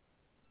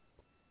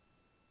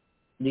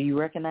 Do you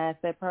recognize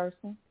that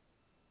person?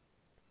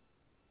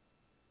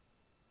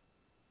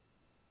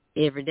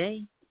 Every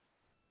day.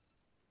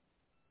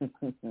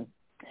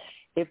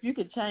 If you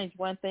could change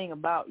one thing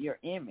about your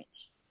image,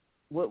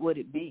 what would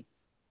it be?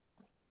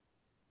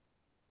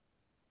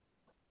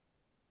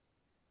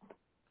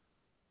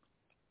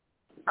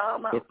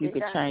 If you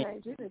could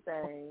change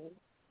anything.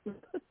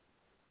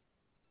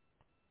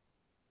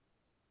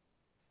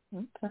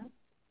 Okay.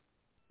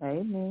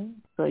 Amen.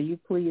 So you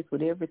pleased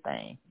with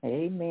everything.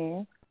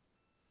 Amen.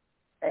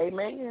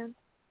 Amen.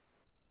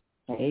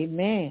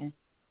 Amen.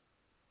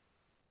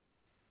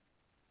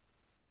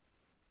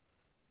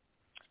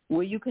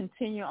 Will you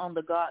continue on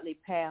the godly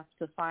path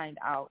to find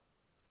out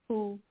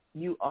who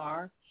you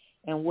are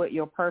and what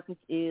your purpose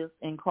is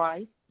in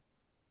Christ?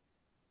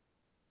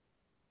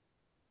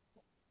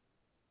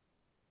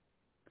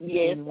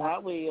 Yes, I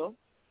will.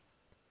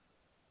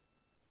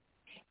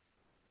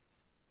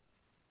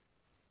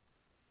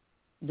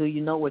 Do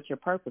you know what your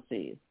purpose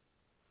is?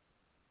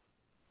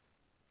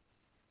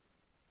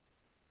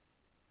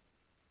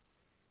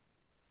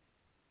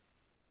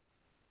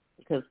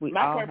 Because we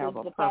My all purpose have a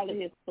is to purpose. follow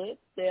his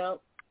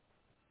footsteps,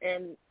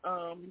 and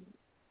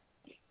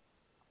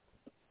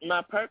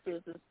my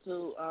purpose is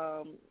to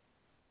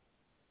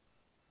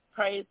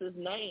praise his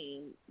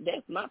name.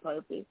 That's my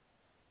purpose.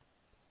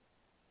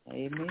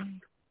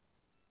 Amen.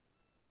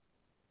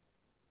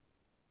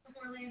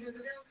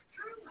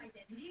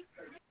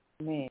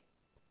 Amen.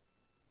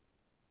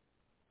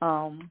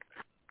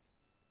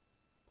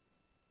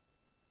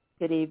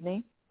 Good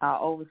evening. Our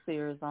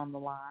overseer is on the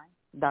line,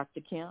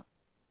 Dr. Kemp.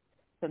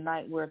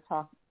 Tonight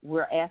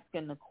we're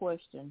asking the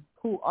question,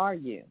 who are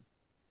you?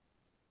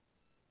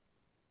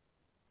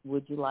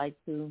 Would you like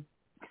to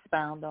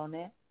expound on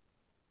that.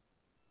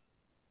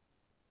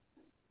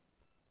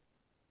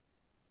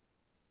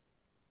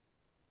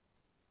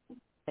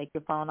 Take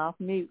your phone off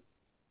mute.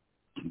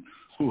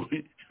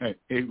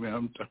 Hey,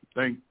 man,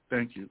 thank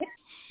you.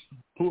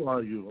 Who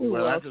are you?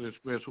 Well, I could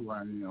express who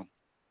I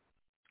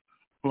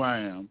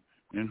am,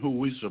 and who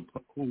we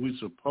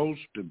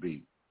supposed to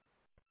be.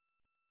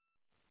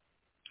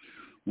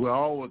 We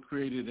all were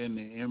created in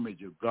the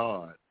image of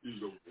God.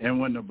 And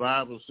when the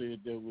Bible said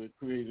that we're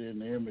created in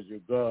the image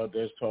of God,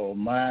 that's called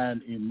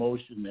mind,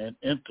 emotion, and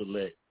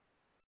intellect.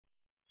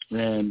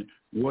 And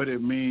what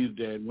it means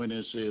that when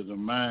it says a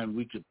mind,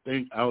 we could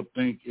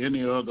outthink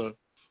any other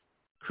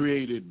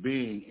created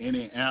being,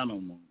 any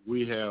animal.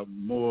 We have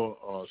more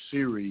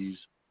series.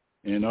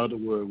 In other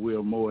words, we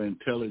are more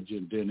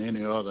intelligent than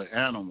any other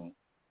animal,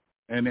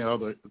 any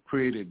other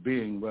created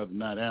being, whether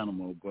not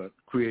animal, but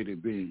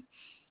created being.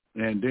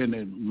 And then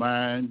in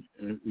mind,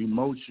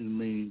 emotion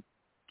means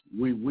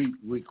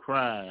we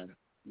cry,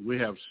 we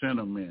have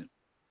sentiment,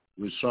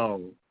 we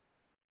sorrow.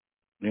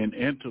 In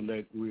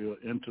intellect, we are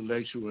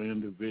intellectual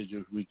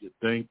individuals. We could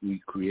think, we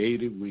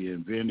created, we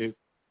invented,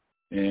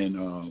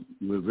 and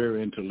we're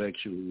very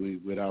intellectual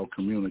with our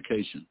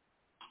communication.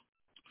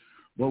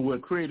 But we're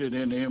created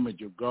in the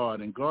image of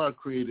God, and God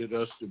created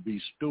us to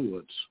be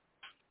stewards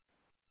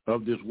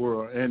of this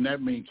world, and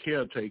that means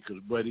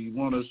caretakers, but he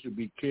wants us to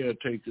be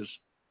caretakers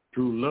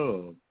through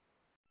love.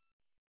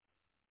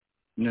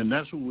 And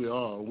that's who we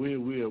are.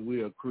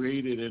 We are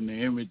created in the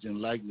image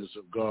and likeness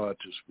of God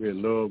to spread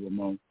love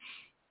among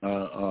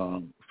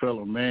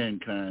fellow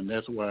mankind.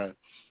 That's why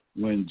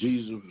when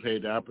Jesus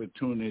had the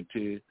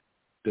opportunity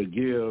to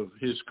give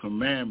his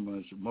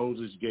commandments,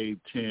 Moses gave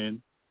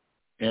 10,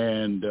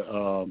 and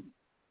the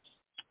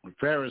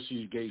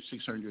Pharisees gave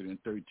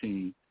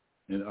 613.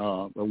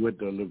 And with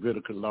the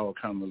Levitical law,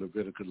 common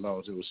Levitical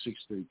laws, it was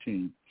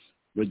 613.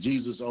 But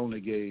Jesus only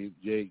gave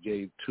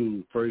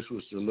 2. First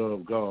was to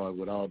love God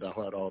with all thy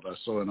heart, all thy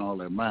soul, and all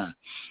thy mind.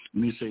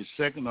 And he said,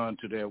 second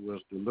unto that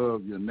was to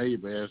love your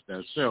neighbor as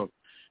thyself.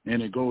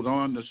 And it goes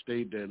on to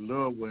state that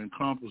love will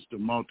encompass the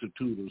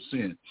multitude of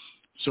sin.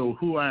 So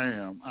who I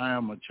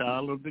am a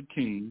child of the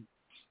King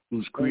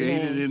who's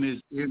created in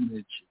his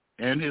image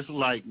and his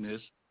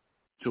likeness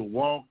to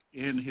walk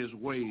in his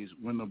ways.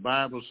 When the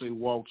Bible says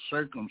walk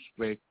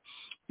circumspect,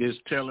 it's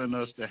telling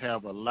us to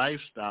have a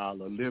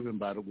lifestyle of living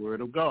by the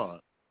word of God.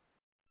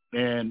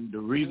 And the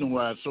reason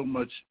why so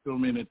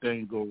many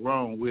things go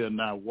wrong, we are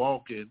not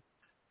walking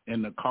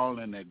in the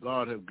calling that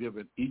God has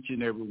given each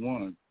and every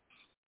one.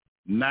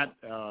 Not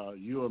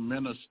you're a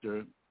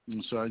minister,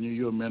 Sonia,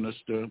 you're a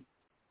minister,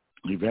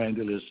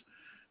 evangelist,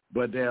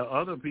 but there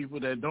are other people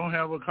that don't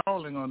have a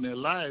calling on their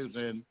lives,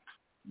 and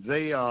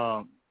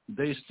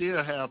they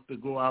still have to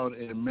go out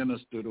and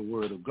minister the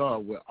word of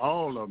God. We're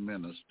all are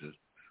ministers.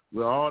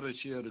 We're all to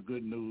share the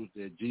good news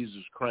that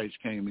Jesus Christ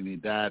came and he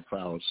died for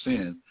our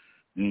sins,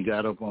 and he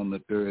got up on the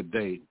third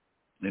day.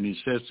 And he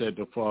sits at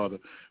the Father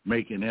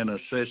making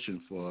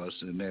intercession for us,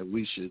 and that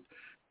we should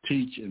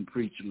teach and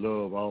preach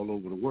love all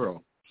over the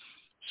world.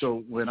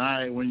 So when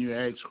you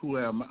ask who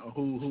am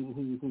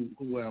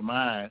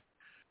I,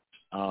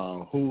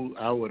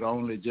 I would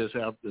only just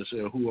have to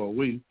say who are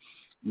we?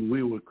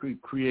 We were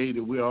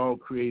created. We're all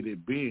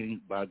created beings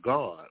by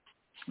God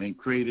and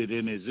created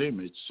in his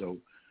image. So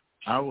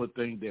I would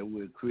think that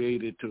we're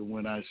created to,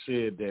 when I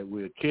said that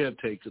we're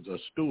caretakers or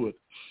stewards,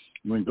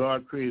 when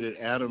God created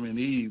Adam and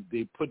Eve,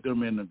 they put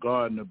them in the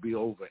garden to be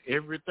over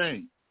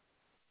everything.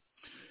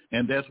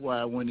 And that's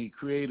why when he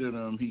created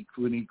them,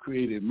 when he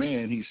created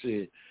man, he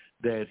said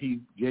that he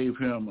gave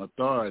him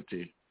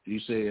authority. He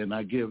said, and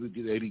he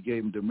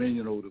gave him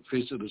dominion over the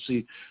fish of the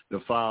sea, the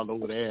fowl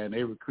over the air, and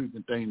every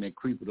creeping thing that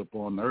creepeth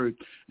upon the earth.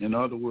 In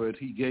other words,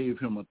 he gave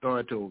him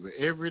authority over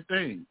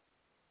everything,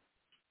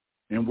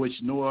 in which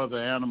no other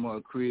animal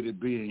or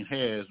created being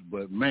has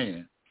but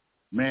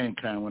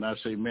mankind. When I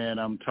say man,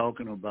 I'm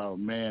talking about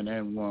man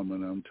and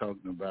woman. I'm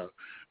talking about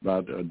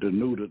the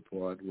neutered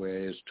part,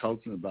 where it's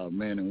talking about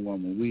man and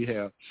woman. We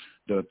have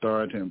the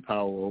authority and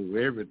power over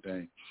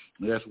everything.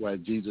 And that's why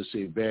Jesus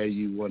said, bear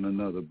you one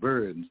another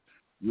burdens.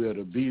 We are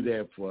to be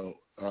there for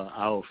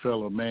our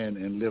fellow man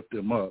and lift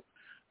them up.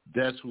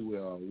 That's who we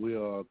are. We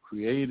are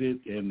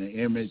created in the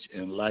image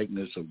and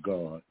likeness of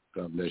God.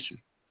 God bless you.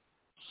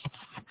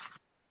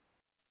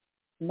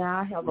 Now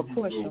I have a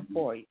question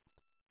for you.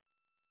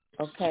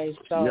 Okay,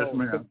 so yes,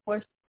 ma'am. The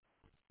question,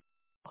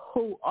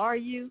 who are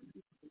you?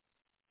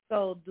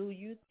 So do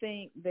you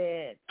think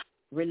that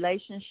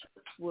relationships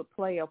would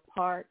play a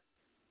part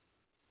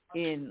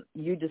in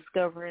you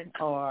discovering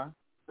or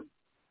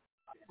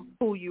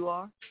who you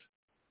are?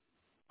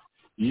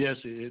 Yes,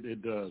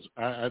 it does.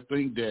 I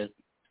think that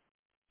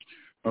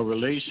a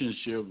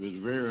relationship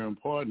is very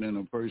important in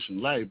a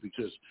person's life,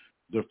 because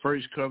the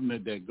first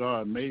covenant that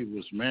God made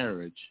was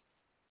marriage.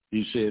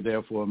 He said,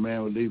 therefore, a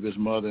man will leave his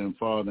mother and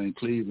father and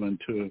cleave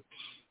unto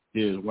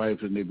his wife,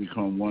 and they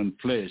become one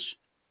flesh.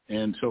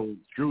 And so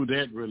through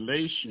that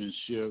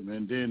relationship,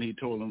 and then he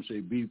told them, say,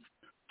 be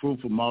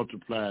fruitful,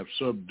 multiply,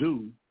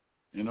 subdue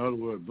In other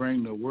words,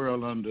 bring the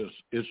world under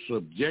its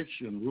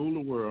subjection, rule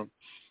the world,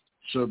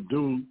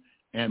 subdue,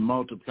 and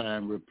multiply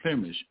and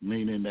replenish,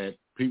 meaning that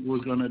people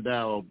was going to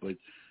die off, but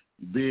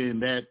being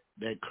that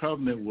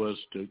covenant was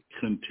to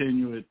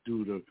continue it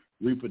through the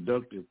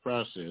reproductive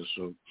process.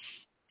 So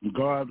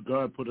God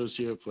put us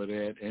here for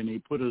that, and he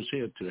put us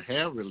here to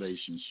have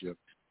relationship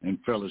and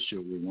fellowship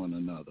with one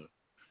another.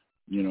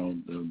 You know,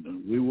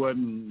 it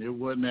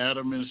wasn't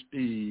Adam and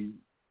Steve,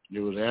 it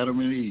was Adam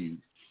and Eve.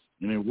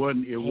 And it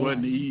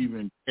wasn't Eve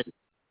and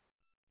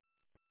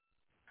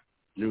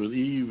it was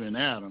Eve and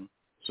Adam.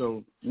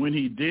 So when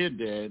he did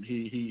that,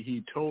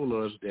 he told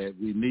us that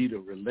we need a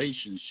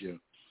relationship.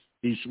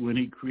 When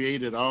he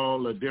created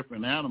all the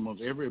different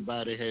animals,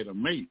 everybody had a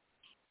mate.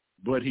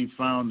 But he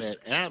found that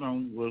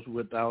Adam was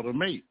without a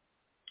mate.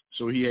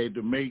 So he had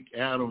to make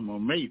Adam a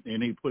mate,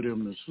 and he put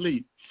him to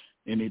sleep,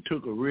 and he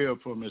took a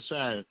rib from his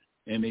side,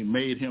 and he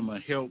made him a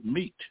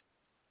helpmeet.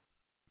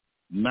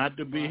 Not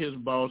to be his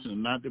boss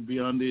and not to be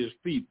under his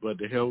feet, but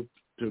to help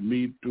to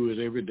meet through his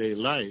everyday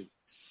life.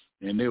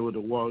 And they were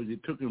the walls. He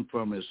took him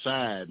from his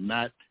side,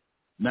 not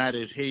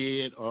his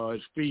head or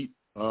his feet,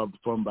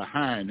 from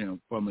behind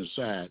him, from his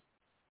side.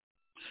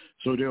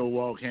 So they'll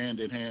walk hand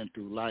in hand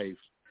through life,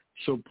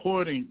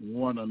 supporting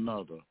one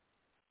another,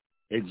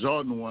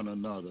 exhorting one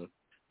another,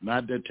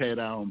 not to tear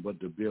down, but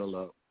to build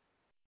up.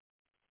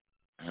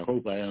 I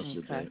hope I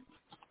answered that.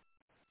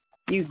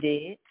 You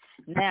did.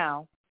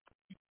 Now,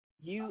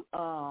 you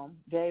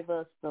gave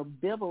us the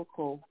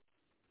biblical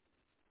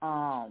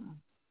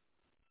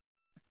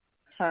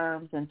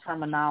terms and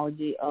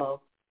terminology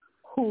of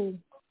who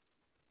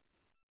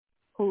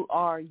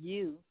are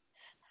you.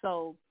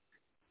 So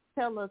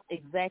tell us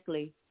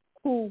exactly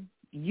who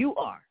you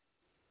are.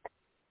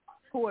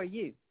 Who are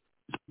you?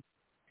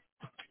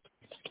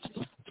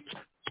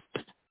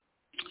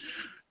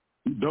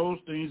 Those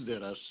things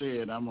that I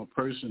said, I'm a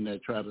person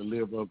that try to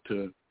live up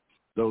to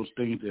those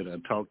things that I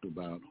talked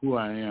about. Who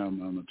I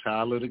am, I'm a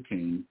child of the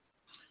King.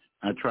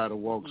 I try to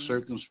walk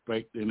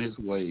circumspect in his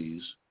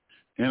ways,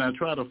 and I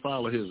try to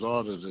follow his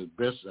orders as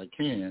best I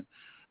can.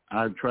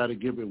 I try to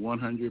give it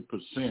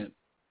 100%.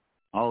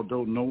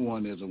 Although no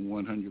one is a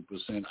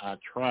 100%, I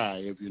try.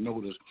 If you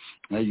notice,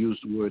 I use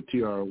the word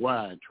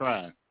try, I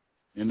try.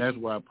 And that's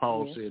why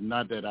Paul said,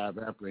 not that I've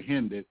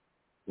apprehended,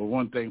 but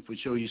one thing for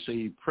sure, he said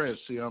he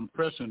pressed. See, I'm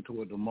pressing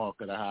toward the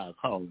mark of the high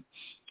calling.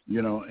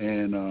 You know,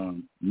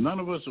 and none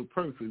of us are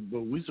perfect,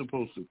 but we're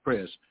supposed to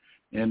press.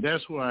 And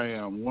that's who I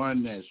am,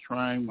 one that's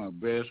trying my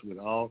best with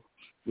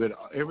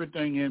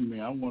everything in me.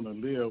 I want to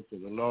live for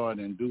the Lord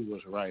and do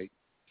what's right.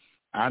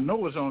 I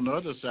know it's on the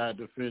other side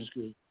of the fence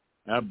because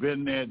I've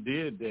been there,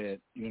 did that,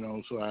 you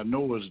know, so I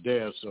know it's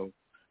there. So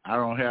I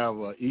don't have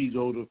an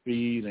ego to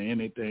feed or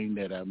anything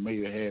that I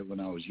may have had when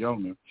I was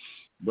younger.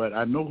 But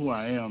I know who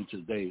I am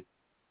today.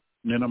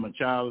 And I'm a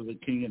child of the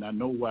King, and I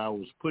know why I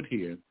was put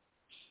here.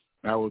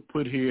 I was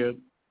put here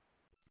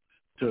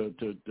to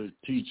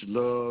teach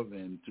love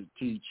and to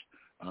teach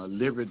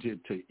liberty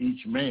to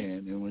each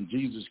man. And when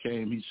Jesus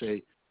came, he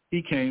said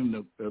he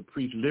came to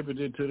preach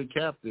liberty to the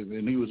captive.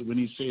 And when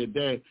he said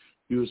that,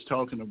 he was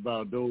talking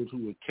about those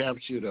who were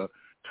captured or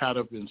caught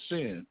up in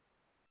sin.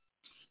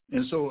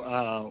 And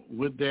so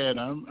with that,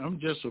 I'm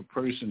just a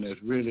person that's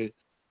really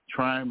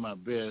trying my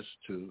best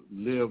to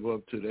live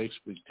up to the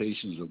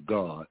expectations of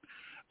God.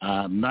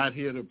 I'm not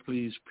here to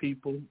please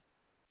people,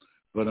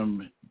 but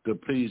I'm to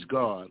please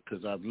God,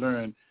 because I've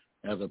learned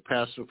as a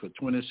pastor for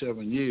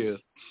 27 years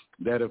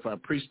that if I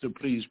preach to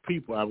please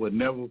people, I would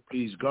never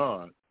please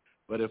God.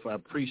 But if I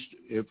preach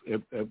to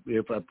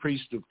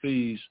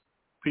please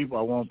people,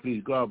 I won't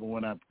please God. But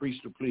when I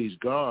preach to please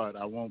God,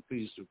 I won't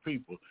please the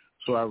people.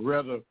 So I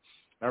rather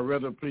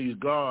please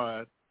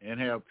God and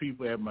have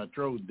people at my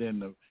throat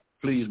than to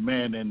please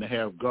man and to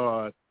have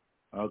God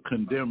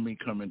condemn me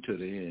coming to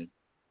the end.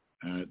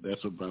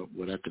 That's about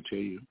what I could tell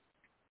you.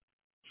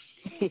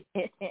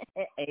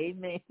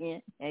 Amen.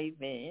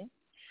 Amen.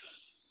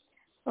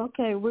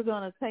 Okay, we're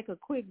going to take a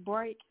quick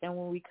break, and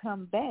when we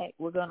come back,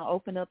 we're going to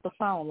open up the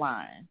phone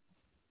line.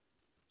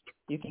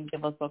 You can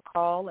give us a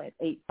call at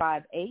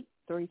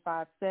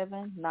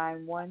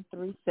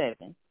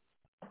 858-357-9137.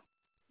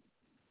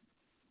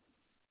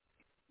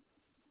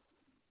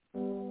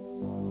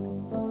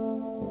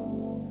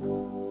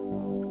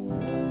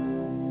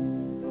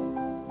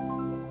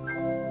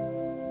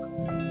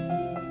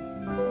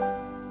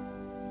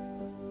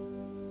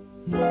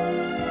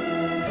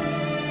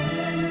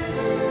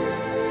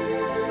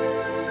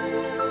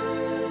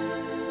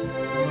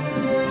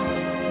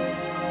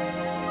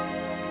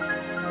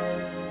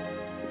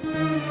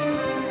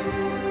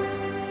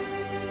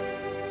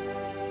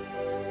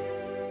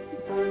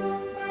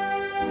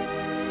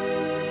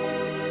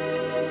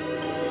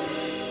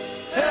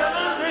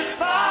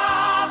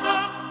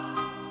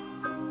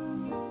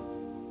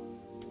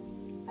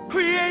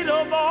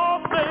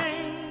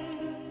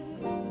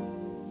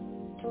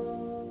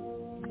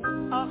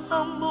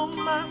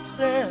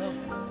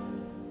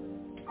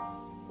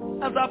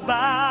 As I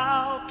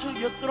bow to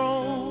your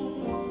throne,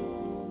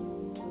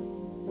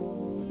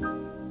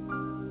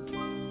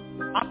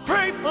 I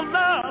pray for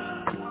love,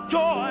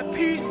 joy,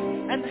 peace,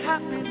 and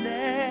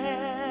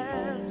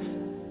happiness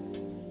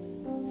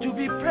to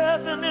be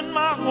present in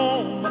my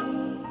home.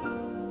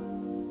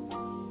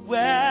 Well,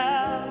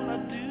 I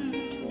do.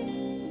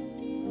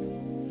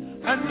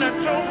 And let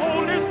your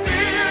Holy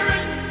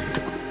Spirit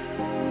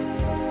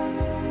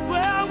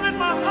dwell in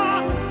my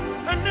heart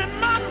and in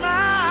my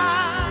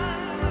mind.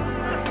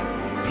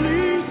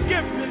 Please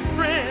give me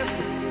strength,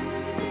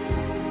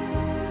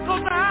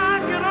 'cause I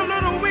get a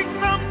little weak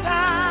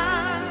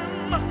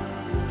sometimes.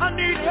 I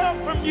need help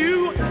from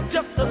you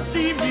just to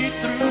see me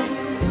through.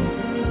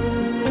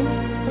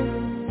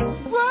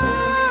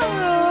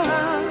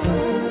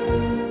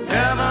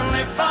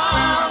 Heavenly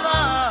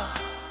Father,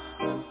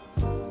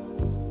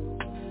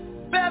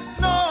 best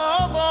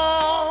of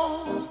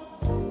all,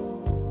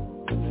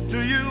 to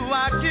you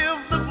I give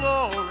the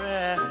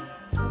glory,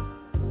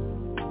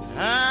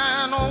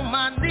 and on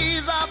my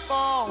knees I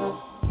fall.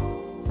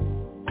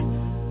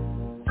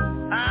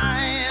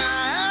 I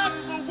ask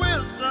for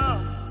wisdom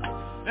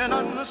and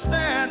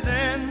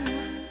understanding.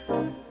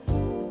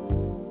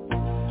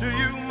 To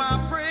you my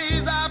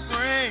praise I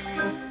bring,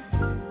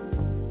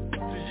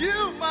 to you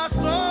my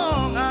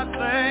song I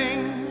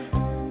sing.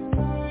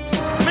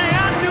 May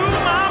I do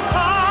my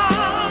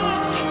part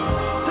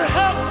to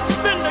help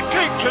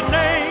vindicate your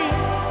name,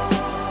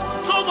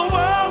 so the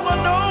world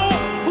will know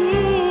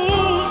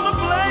who's to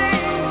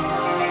blame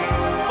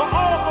for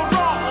all the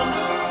wrong.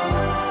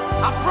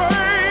 I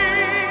pray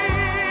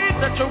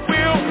that your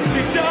will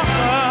be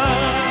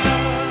done,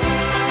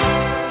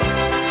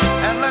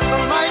 and let the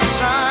light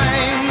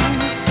shine.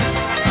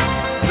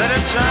 Let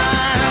it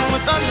shine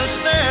with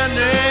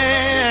understanding.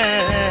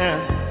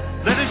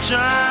 Let it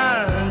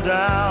shine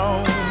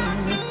down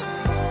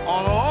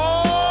on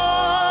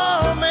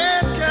all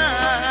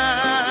mankind.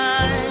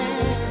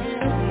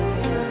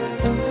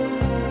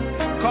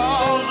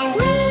 'Cause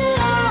we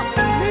are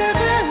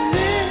living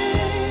in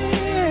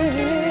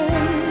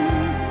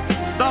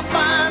the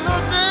final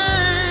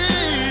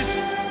days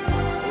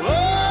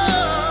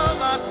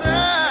of our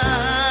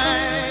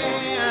time.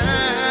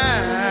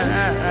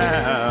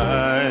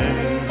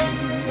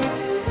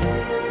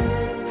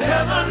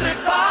 Heavenly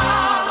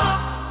Father,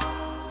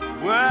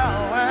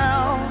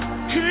 well,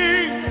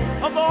 King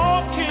of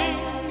all kings,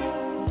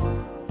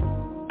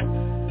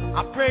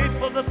 I pray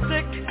for the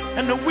sick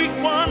and the weak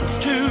ones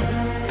too.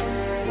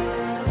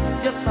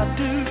 Yes, I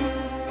do.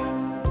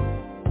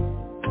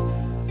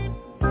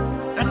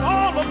 And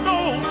all of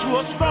those who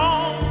are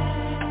strong,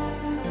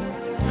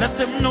 let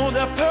them know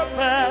their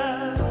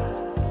purpose.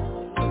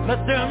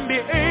 Let them be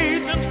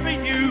agents for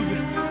you.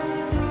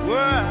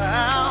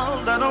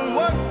 Well, that'll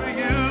work for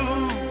you.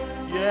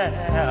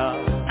 Yeah.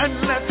 And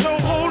let your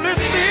Holy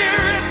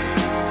Spirit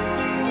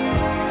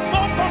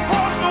walk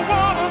across the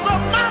waters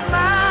of my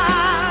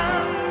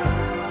mind.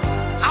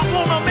 I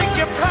want to make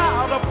you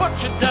proud of what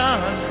you've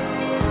done,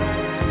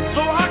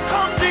 so I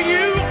come to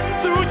you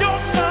through your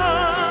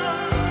Son.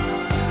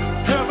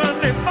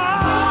 Heavenly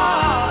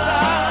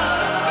Father,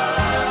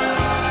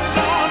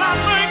 Lord, I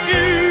thank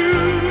you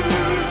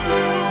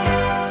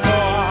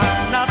for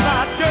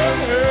another day.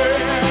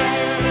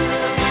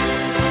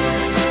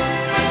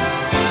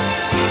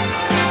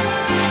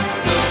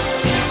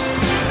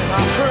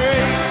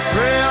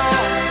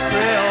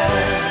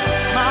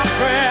 My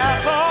prayer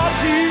for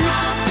peace,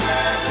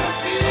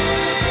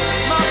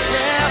 my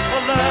prayer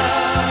for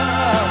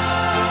love,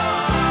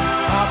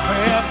 my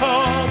prayer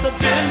for the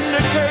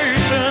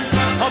vindication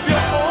of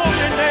your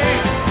holy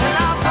name. And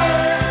I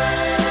pray,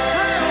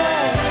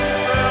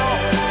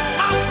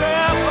 my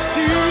prayer for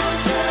peace,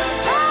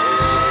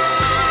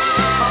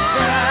 my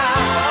prayer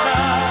for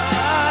love,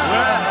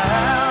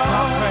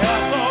 my prayer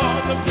for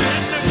the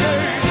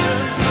vindication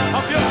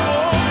of your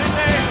holy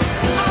name.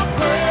 I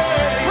pray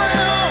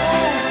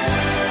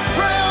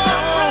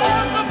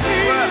for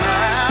peace,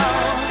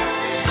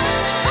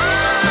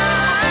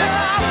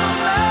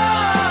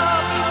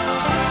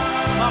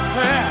 my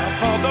prayer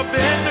for the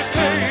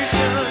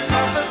vindication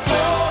of His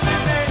holy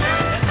name.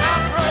 And I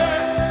pray,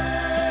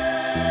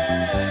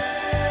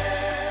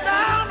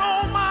 down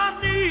on my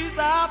knees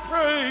I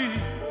pray.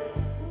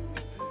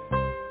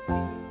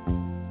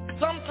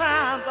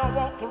 Sometimes I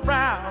walk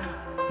around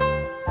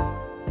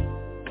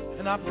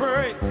and I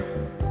pray,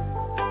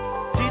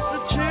 teach the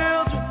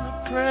children to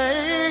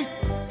pray.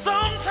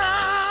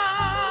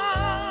 Sometimes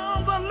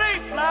I lay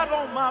flat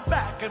on my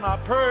back and I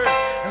pray,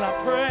 and I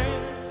pray.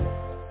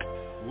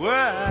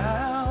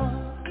 Well,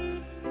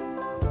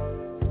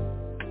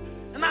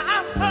 and I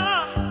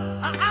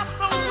ask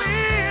for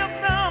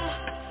wisdom,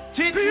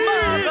 teach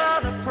mother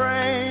to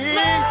pray.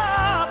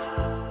 Love,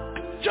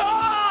 joy,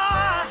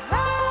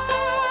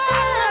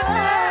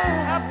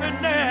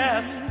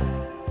 happiness.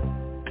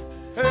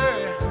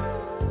 Hey,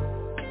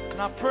 and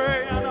I pray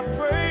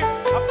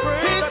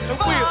that your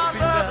will be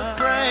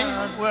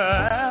done.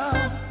 Well,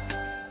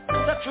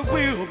 that your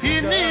will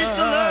be done. He needs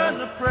to learn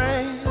to pray.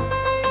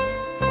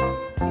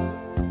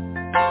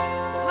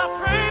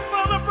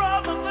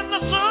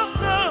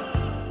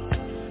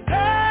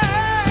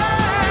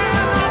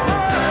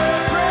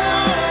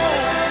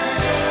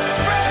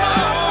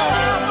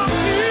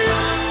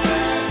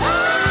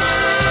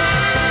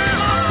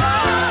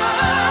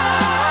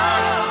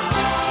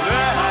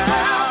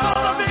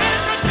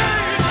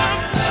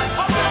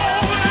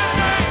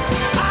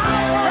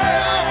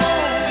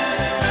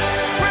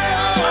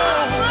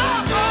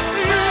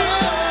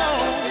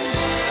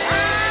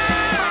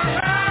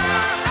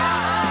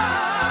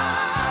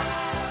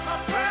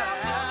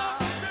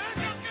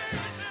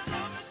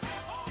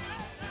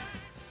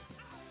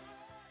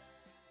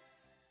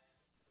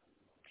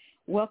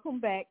 Welcome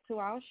back to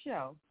our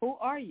show. Who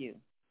are you?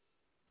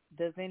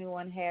 Does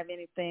anyone have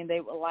anything they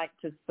would like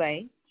to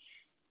say?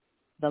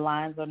 The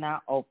lines are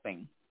now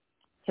open.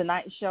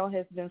 Tonight's show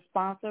has been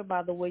sponsored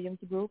by the Williams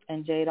Group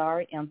and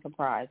Jadari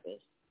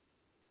Enterprises.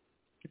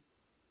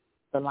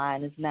 The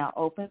line is now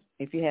open.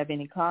 If you have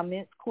any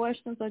comments,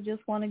 questions, or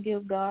just want to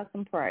give God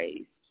some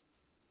praise.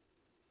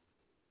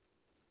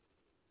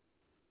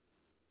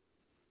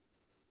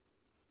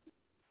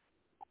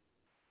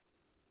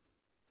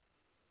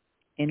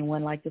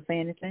 Anyone like to say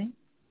anything?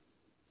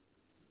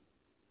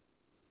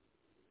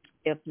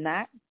 If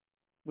not,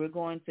 we're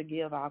going to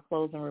give our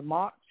closing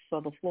remarks.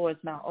 So the floor is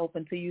now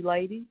open to you,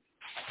 ladies.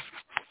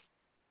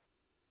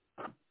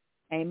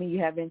 Amy, you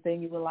have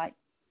anything you would like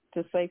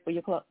to say for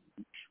your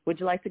would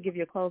you like to give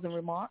your closing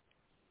remarks?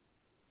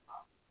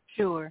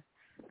 Sure.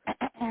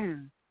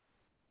 I'm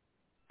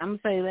going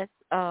to say let's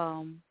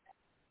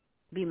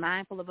be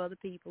mindful of other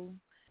people,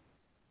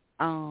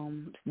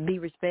 be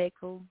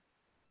respectful,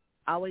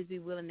 always be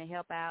willing to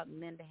help out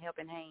and lend a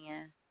helping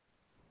hand,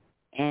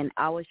 and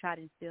always try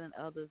to instill in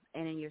others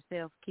and in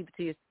yourself, keep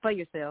it for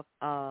yourself,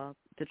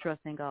 to trust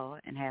in God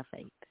and have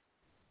faith.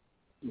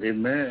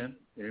 Amen.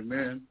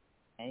 Amen.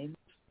 Amen.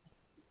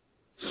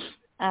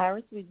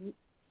 Iris, would you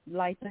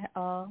like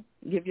to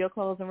give your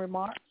closing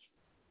remarks?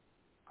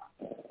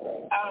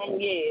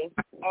 Yes.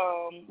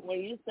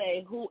 When you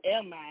say, who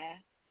am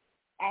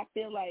I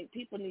feel like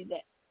people need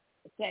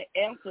to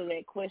answer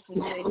that question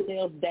to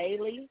themselves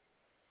daily,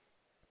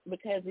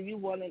 because if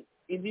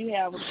you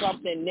have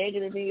something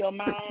negative in your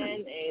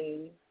mind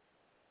and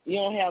you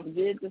don't have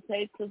good to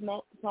say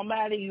to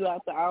somebody, you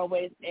have to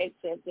always ask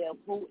yourself,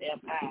 who am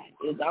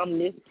I? Is I'm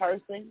this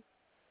person?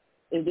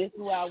 Is this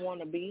who I want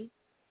to be?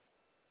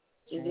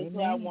 Is this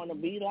who I want to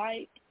be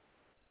like?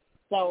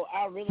 So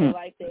I really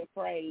like that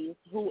phrase,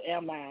 who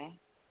am I?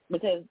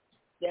 Because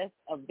that's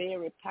a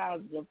very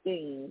positive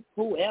thing.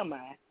 Who am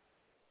I?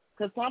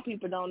 Because some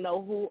people don't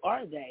know who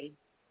are they.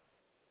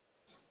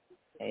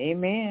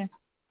 Amen.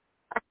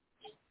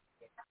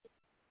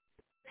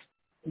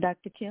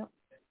 Dr. Kemp,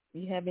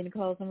 you have any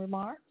closing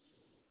remarks?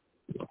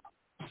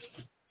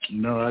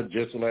 No, I'd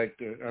just like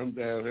to, I have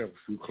a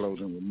few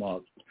closing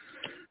remarks.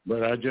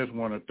 But I just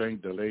want to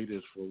thank the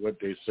ladies for what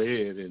they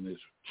said, and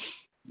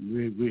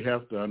we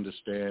have to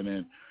understand.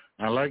 And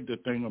I like the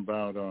thing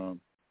about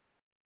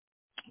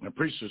I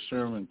preached a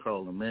sermon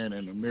called "The Man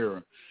in the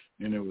Mirror,"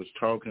 and it was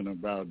talking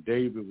about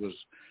David was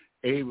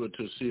able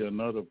to see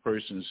another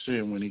person's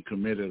sin when he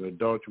committed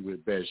adultery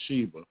with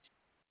Bathsheba,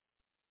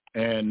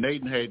 and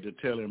Nathan had to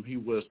tell him he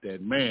was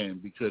that man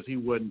because he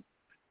wasn't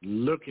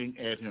looking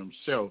at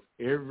himself.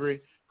 Every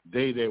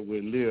day that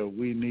we live,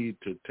 we need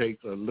to take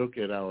a look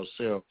at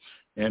ourselves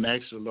and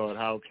ask the Lord,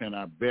 how can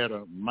I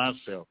better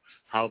myself?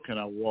 How can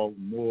I walk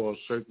more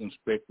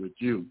circumspect with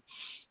you?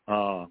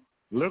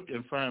 Look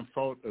and find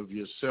fault of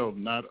yourself,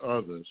 not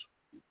others,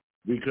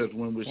 because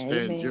when we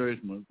stand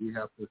judgment, we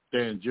have to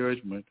stand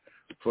judgment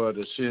for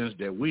the sins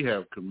that we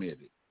have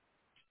committed.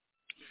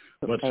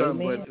 But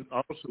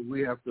also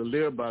we have to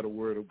live by the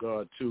word of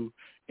God too.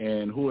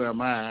 And who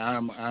am I?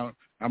 I'm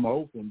an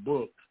open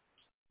book.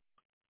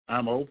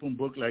 I'm an open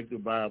book like the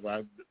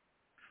Bible.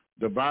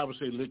 The Bible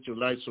says, let your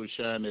light so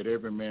shine that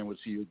every man will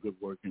see your good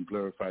work and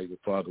glorify your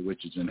Father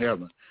which is in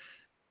heaven.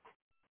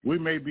 We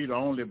may be the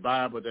only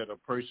Bible that a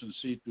person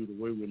sees through the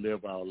way we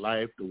live our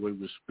life, the way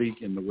we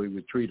speak, and the way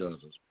we treat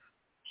others.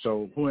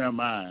 So who am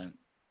I?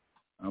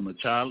 I'm a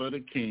child of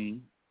the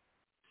King.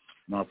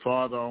 My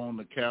father owned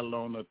the cattle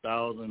on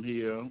 1,000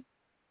 hill.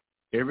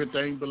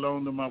 Everything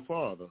belonged to my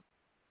father.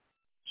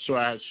 So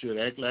I should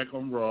act like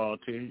I'm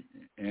royalty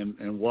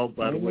and walk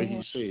by the way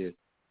he said.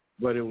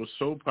 But it was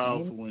so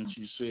powerful when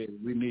she said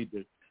we need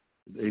to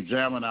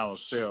examine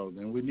ourselves,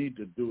 and we need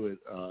to do it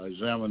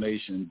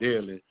examination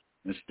daily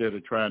instead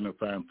of trying to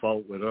find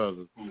fault with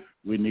others.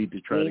 We need to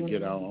try to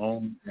get our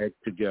own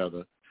act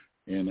together.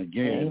 And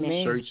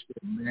again, search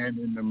the man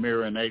in the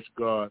mirror and ask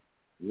God,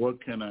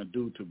 what can I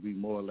do to be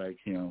more like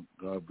him?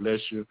 God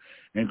bless you.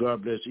 And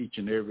God bless each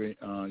and every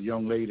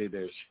young lady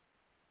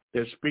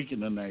that's speaking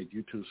tonight.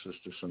 You too,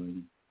 Sister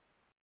Sonia.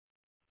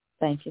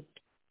 Thank you.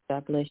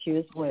 God bless you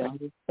as well.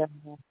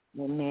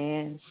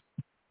 Amen.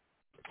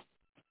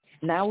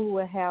 Now we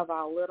will have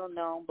our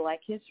little-known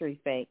Black History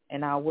Fact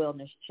and our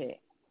wellness check.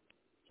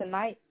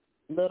 Tonight,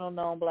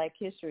 little-known Black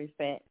History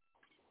Fact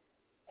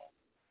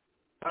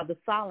are the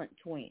Silent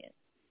Twins.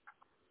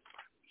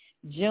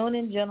 June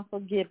and Jennifer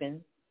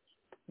Gibbons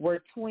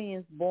were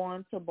twins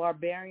born to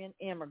barbarian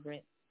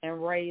immigrants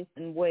and raised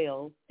in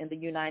Wales in the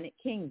United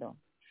Kingdom,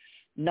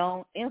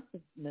 known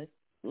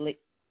infamously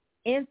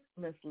as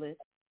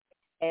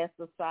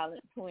the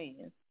Silent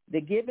Twins. The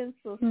Gibbons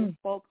sisters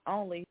spoke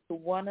only to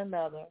one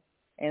another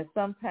and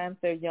sometimes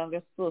their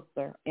younger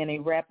sister in a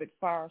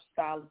rapid-fire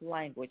style of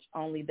language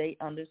only they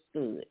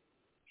understood.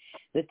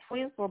 The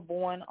twins were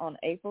born on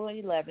April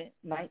 11,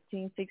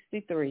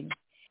 1963,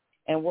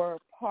 and were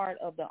part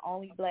of the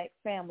only Black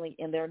family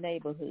in their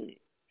neighborhood.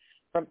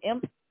 From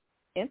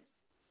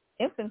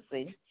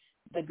infancy,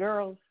 the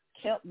girls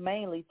kept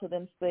mainly to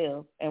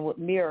themselves and would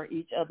mirror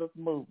each other's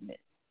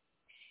movements.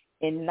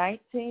 In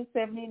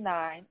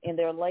 1979, in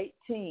their late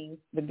teens,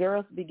 the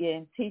girls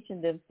began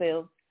teaching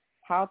themselves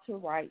how to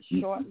write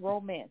short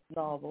romance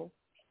novels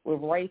with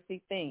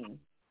racy themes.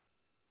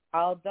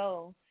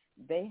 Although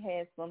they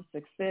had some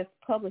success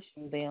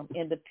publishing them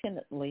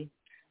independently,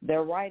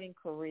 their writing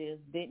careers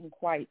didn't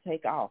quite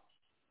take off.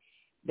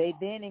 They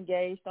then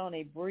engaged on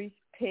a brief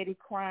petty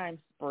crime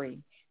spree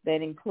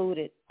that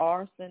included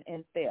arson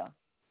and theft.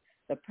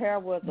 The pair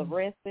was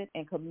arrested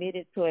and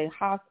committed to a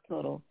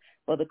hospital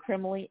for the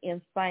criminally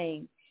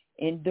insane,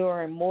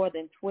 enduring more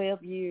than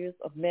 12 years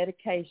of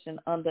medication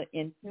under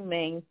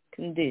inhumane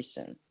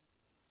conditions.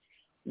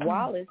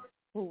 Wallace,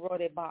 who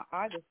wrote a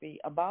biography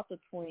about the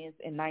twins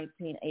in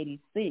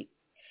 1986,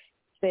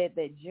 said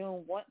that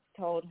June once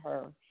told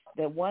her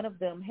that one of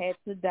them had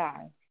to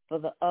die for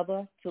the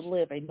other to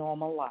live a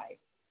normal life.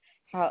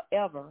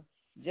 However,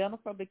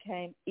 Jennifer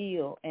became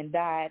ill and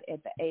died at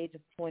the age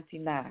of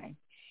 29,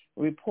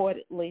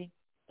 reportedly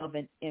of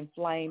an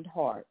inflamed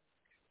heart.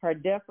 Her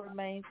death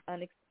remains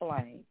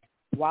unexplained.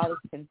 Wallace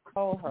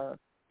told her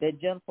that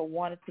Jennifer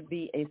wanted to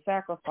be a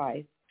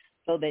sacrifice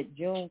so that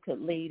June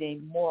could lead a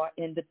more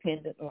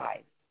independent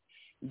life.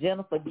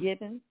 Jennifer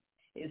Gibbons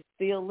is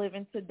still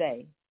living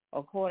today,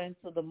 according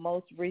to the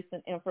most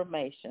recent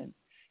information.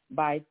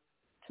 By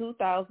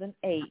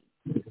 2008,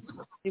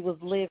 she was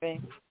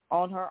living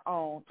on her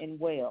own in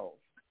Wales.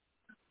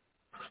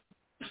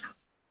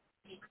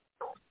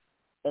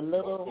 The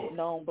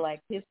little-known Black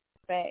history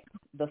fact,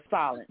 the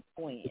Silent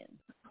Twins.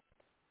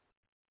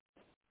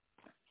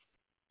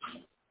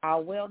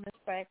 Our wellness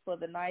fact for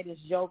the night is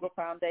Yoga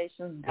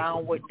Foundation's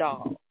Downward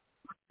Dog.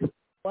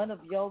 One of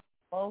yoga's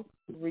most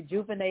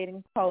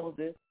rejuvenating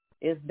poses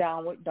is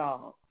Downward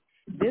Dog.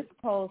 This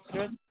pose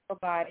stretches the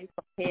body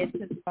from head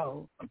to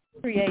toe,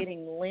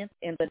 creating length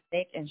in the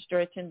neck and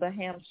stretching the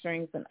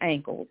hamstrings and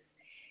ankles.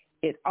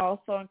 It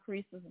also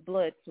increases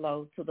blood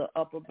flow to the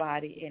upper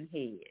body and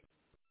head.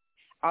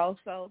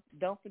 Also,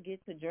 don't forget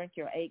to drink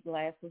your 8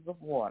 glasses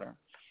of water.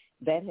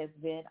 That has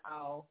been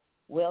our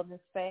wellness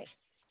fact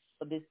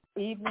for this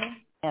evening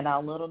and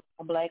our little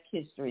Black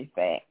history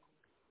fact.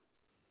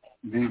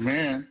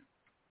 Amen.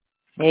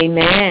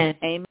 Amen.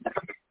 Amen.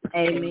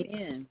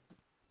 Amen.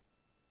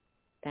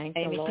 Thank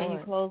you, Amy, Lord. can you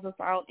close us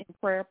out in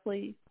prayer,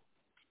 please?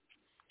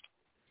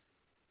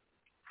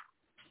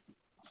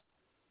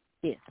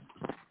 Yes.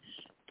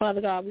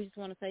 Father God, we just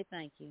want to say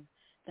thank you.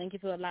 Thank you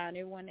for allowing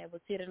everyone that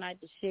was here tonight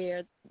to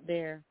share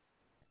their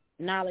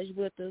knowledge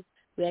with us.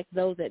 We ask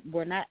those that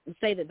were not,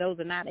 say that those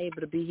are not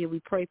able to be here, we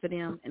pray for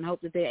them and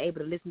hope that they're able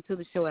to listen to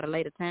the show at a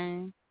later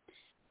time.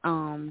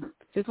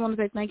 Just want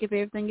to say thank you for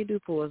everything you do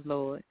for us,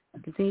 Lord.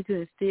 Continue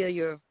to instill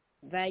your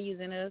values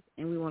in us,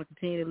 and we want to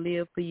continue to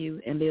live for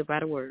you and live by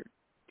the word.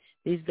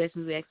 These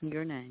blessings we ask in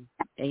your name.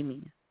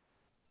 Amen.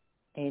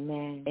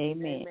 Amen.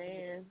 Amen.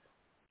 Amen.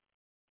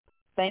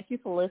 Thank you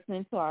for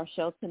listening to our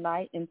show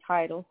tonight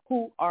entitled,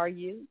 Who Are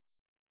You?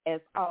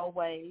 As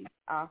always,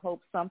 I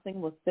hope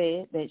something was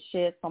said that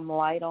shed some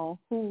light on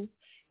who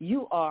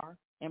you are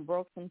and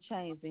broke some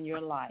chains in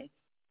your life.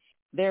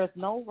 There's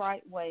no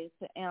right way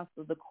to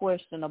answer the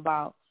question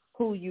about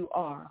who you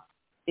are.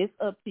 It's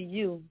up to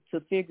you to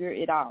figure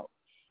it out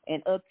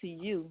and up to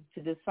you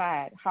to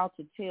decide how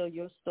to tell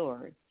your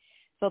story.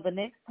 So the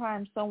next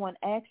time someone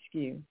asks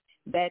you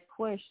that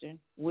question,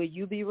 will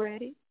you be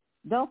ready?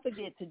 Don't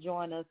forget to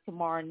join us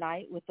tomorrow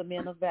night with the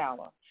Men of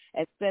Valor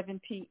at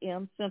 7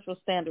 p.m. Central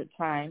Standard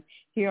Time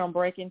here on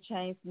Breaking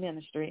Chains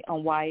Ministry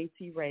on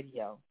YAT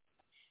Radio.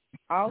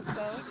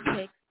 Also,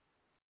 next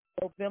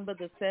November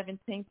the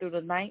 17th through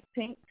the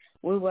 19th,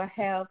 we will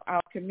have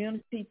our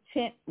community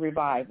tent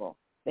revival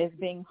that's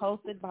being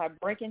hosted by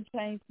Breaking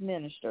Chains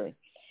Ministry.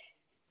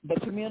 The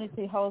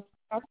community host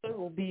pastor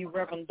will be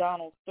Reverend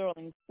Donald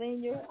Sterling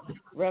Sr.,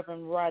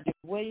 Reverend Roger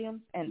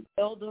Williams, and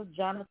Elder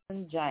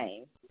Jonathan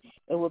James.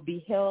 It will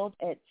be held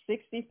at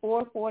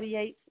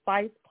 6448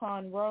 Spice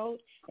Pond Road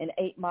in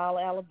 8 Mile,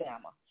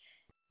 Alabama.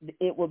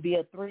 It will be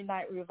a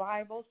 3-night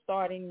revival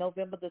starting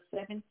November the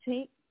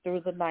 17th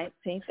through the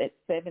 19th at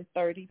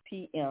 7:30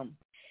 p.m.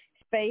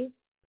 Faith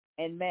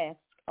and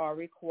masks are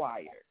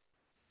required.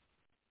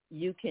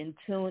 You can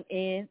tune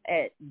in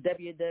at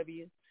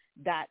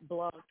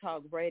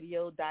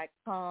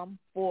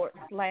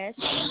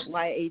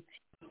www.blogtalkradio.com/YAT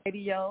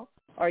Radio,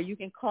 or you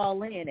can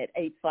call in at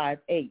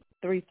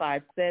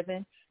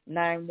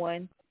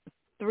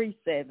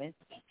 858-357-9137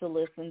 to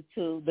listen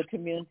to the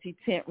Community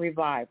Tent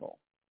Revival.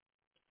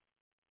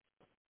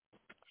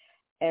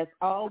 As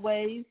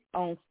always,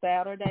 on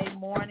Saturday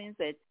mornings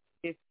at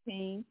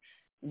 15,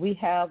 we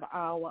have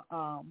our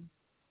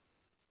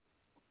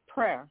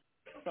prayer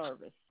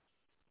service.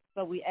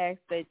 So we ask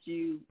that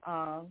you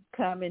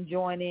come and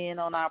join in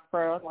on our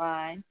prayer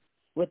line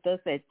with us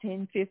at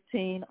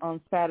 10:15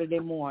 on Saturday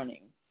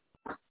morning.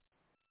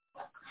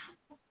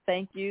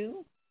 Thank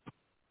you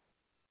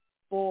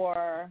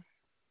for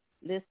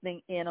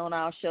listening in on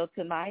our show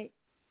tonight.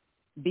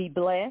 Be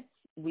blessed.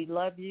 We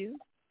love you,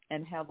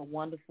 and have a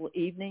wonderful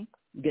evening.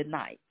 Good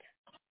night.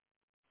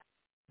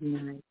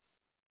 Good night.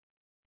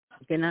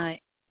 Good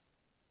night.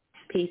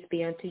 Peace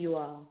be unto you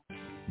all.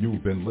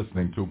 You've been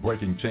listening to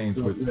Breaking Chains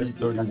with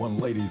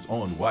P31 Ladies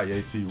on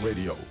YAT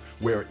Radio,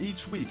 where each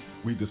week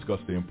we discuss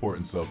the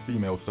importance of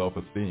female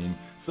self-esteem,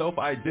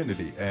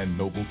 self-identity, and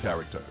noble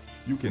character.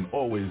 You can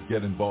always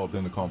get involved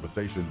in the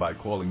conversation by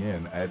calling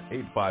in at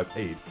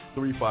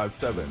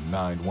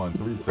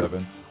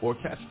 858-357-9137 or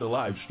catch the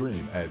live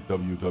stream at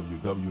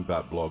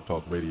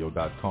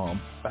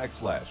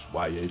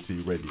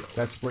www.blogtalkradio.com/YAT Radio.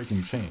 That's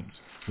Breaking Chains,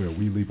 where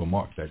we leave a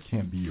mark that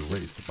can't be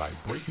erased by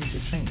breaking the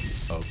chains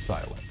of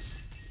silence.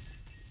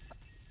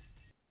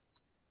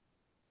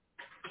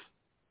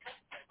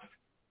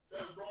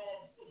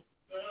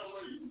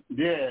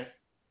 Yeah.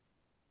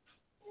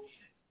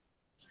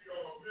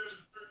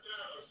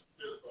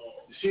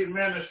 She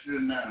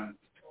ministering now.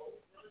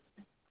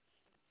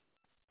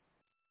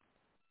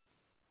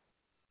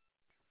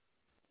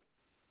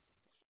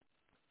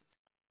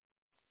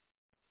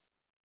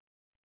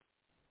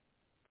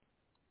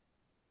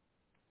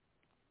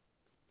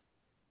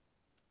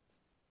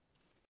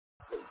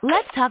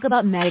 Let's talk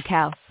about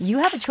Medi-Cal. You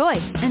have a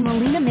choice, and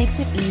Molina makes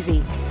it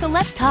easy. So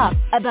let's talk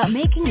about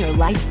making your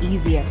life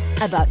easier,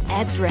 about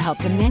extra help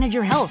to manage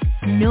your health.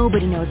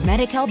 Nobody knows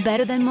Medi-Cal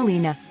better than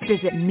Molina.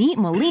 Visit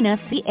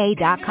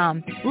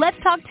meetmolinaca.com. Let's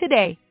talk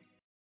today.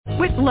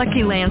 With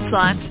Lucky Land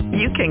Slots,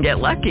 you can get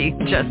lucky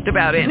just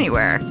about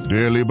anywhere.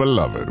 Dearly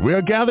beloved, we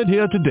are gathered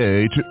here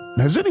today to...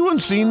 Has anyone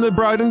seen the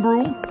bride and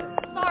groom?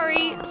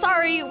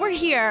 Sorry, we're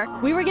here.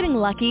 We were getting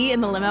lucky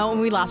in the limo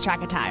and we lost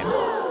track of time.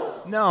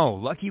 No,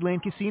 Lucky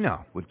Land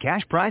Casino, with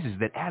cash prizes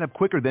that add up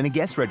quicker than a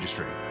guest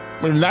registry.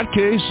 In that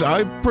case,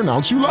 I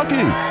pronounce you lucky.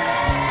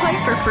 Play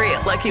for free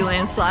at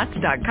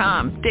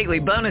LuckyLandSlots.com. Daily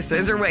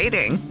bonuses are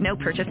waiting. No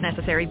purchase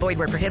necessary. Void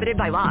where prohibited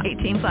by law.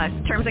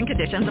 18+. Terms and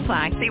conditions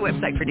apply. See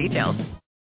website for details.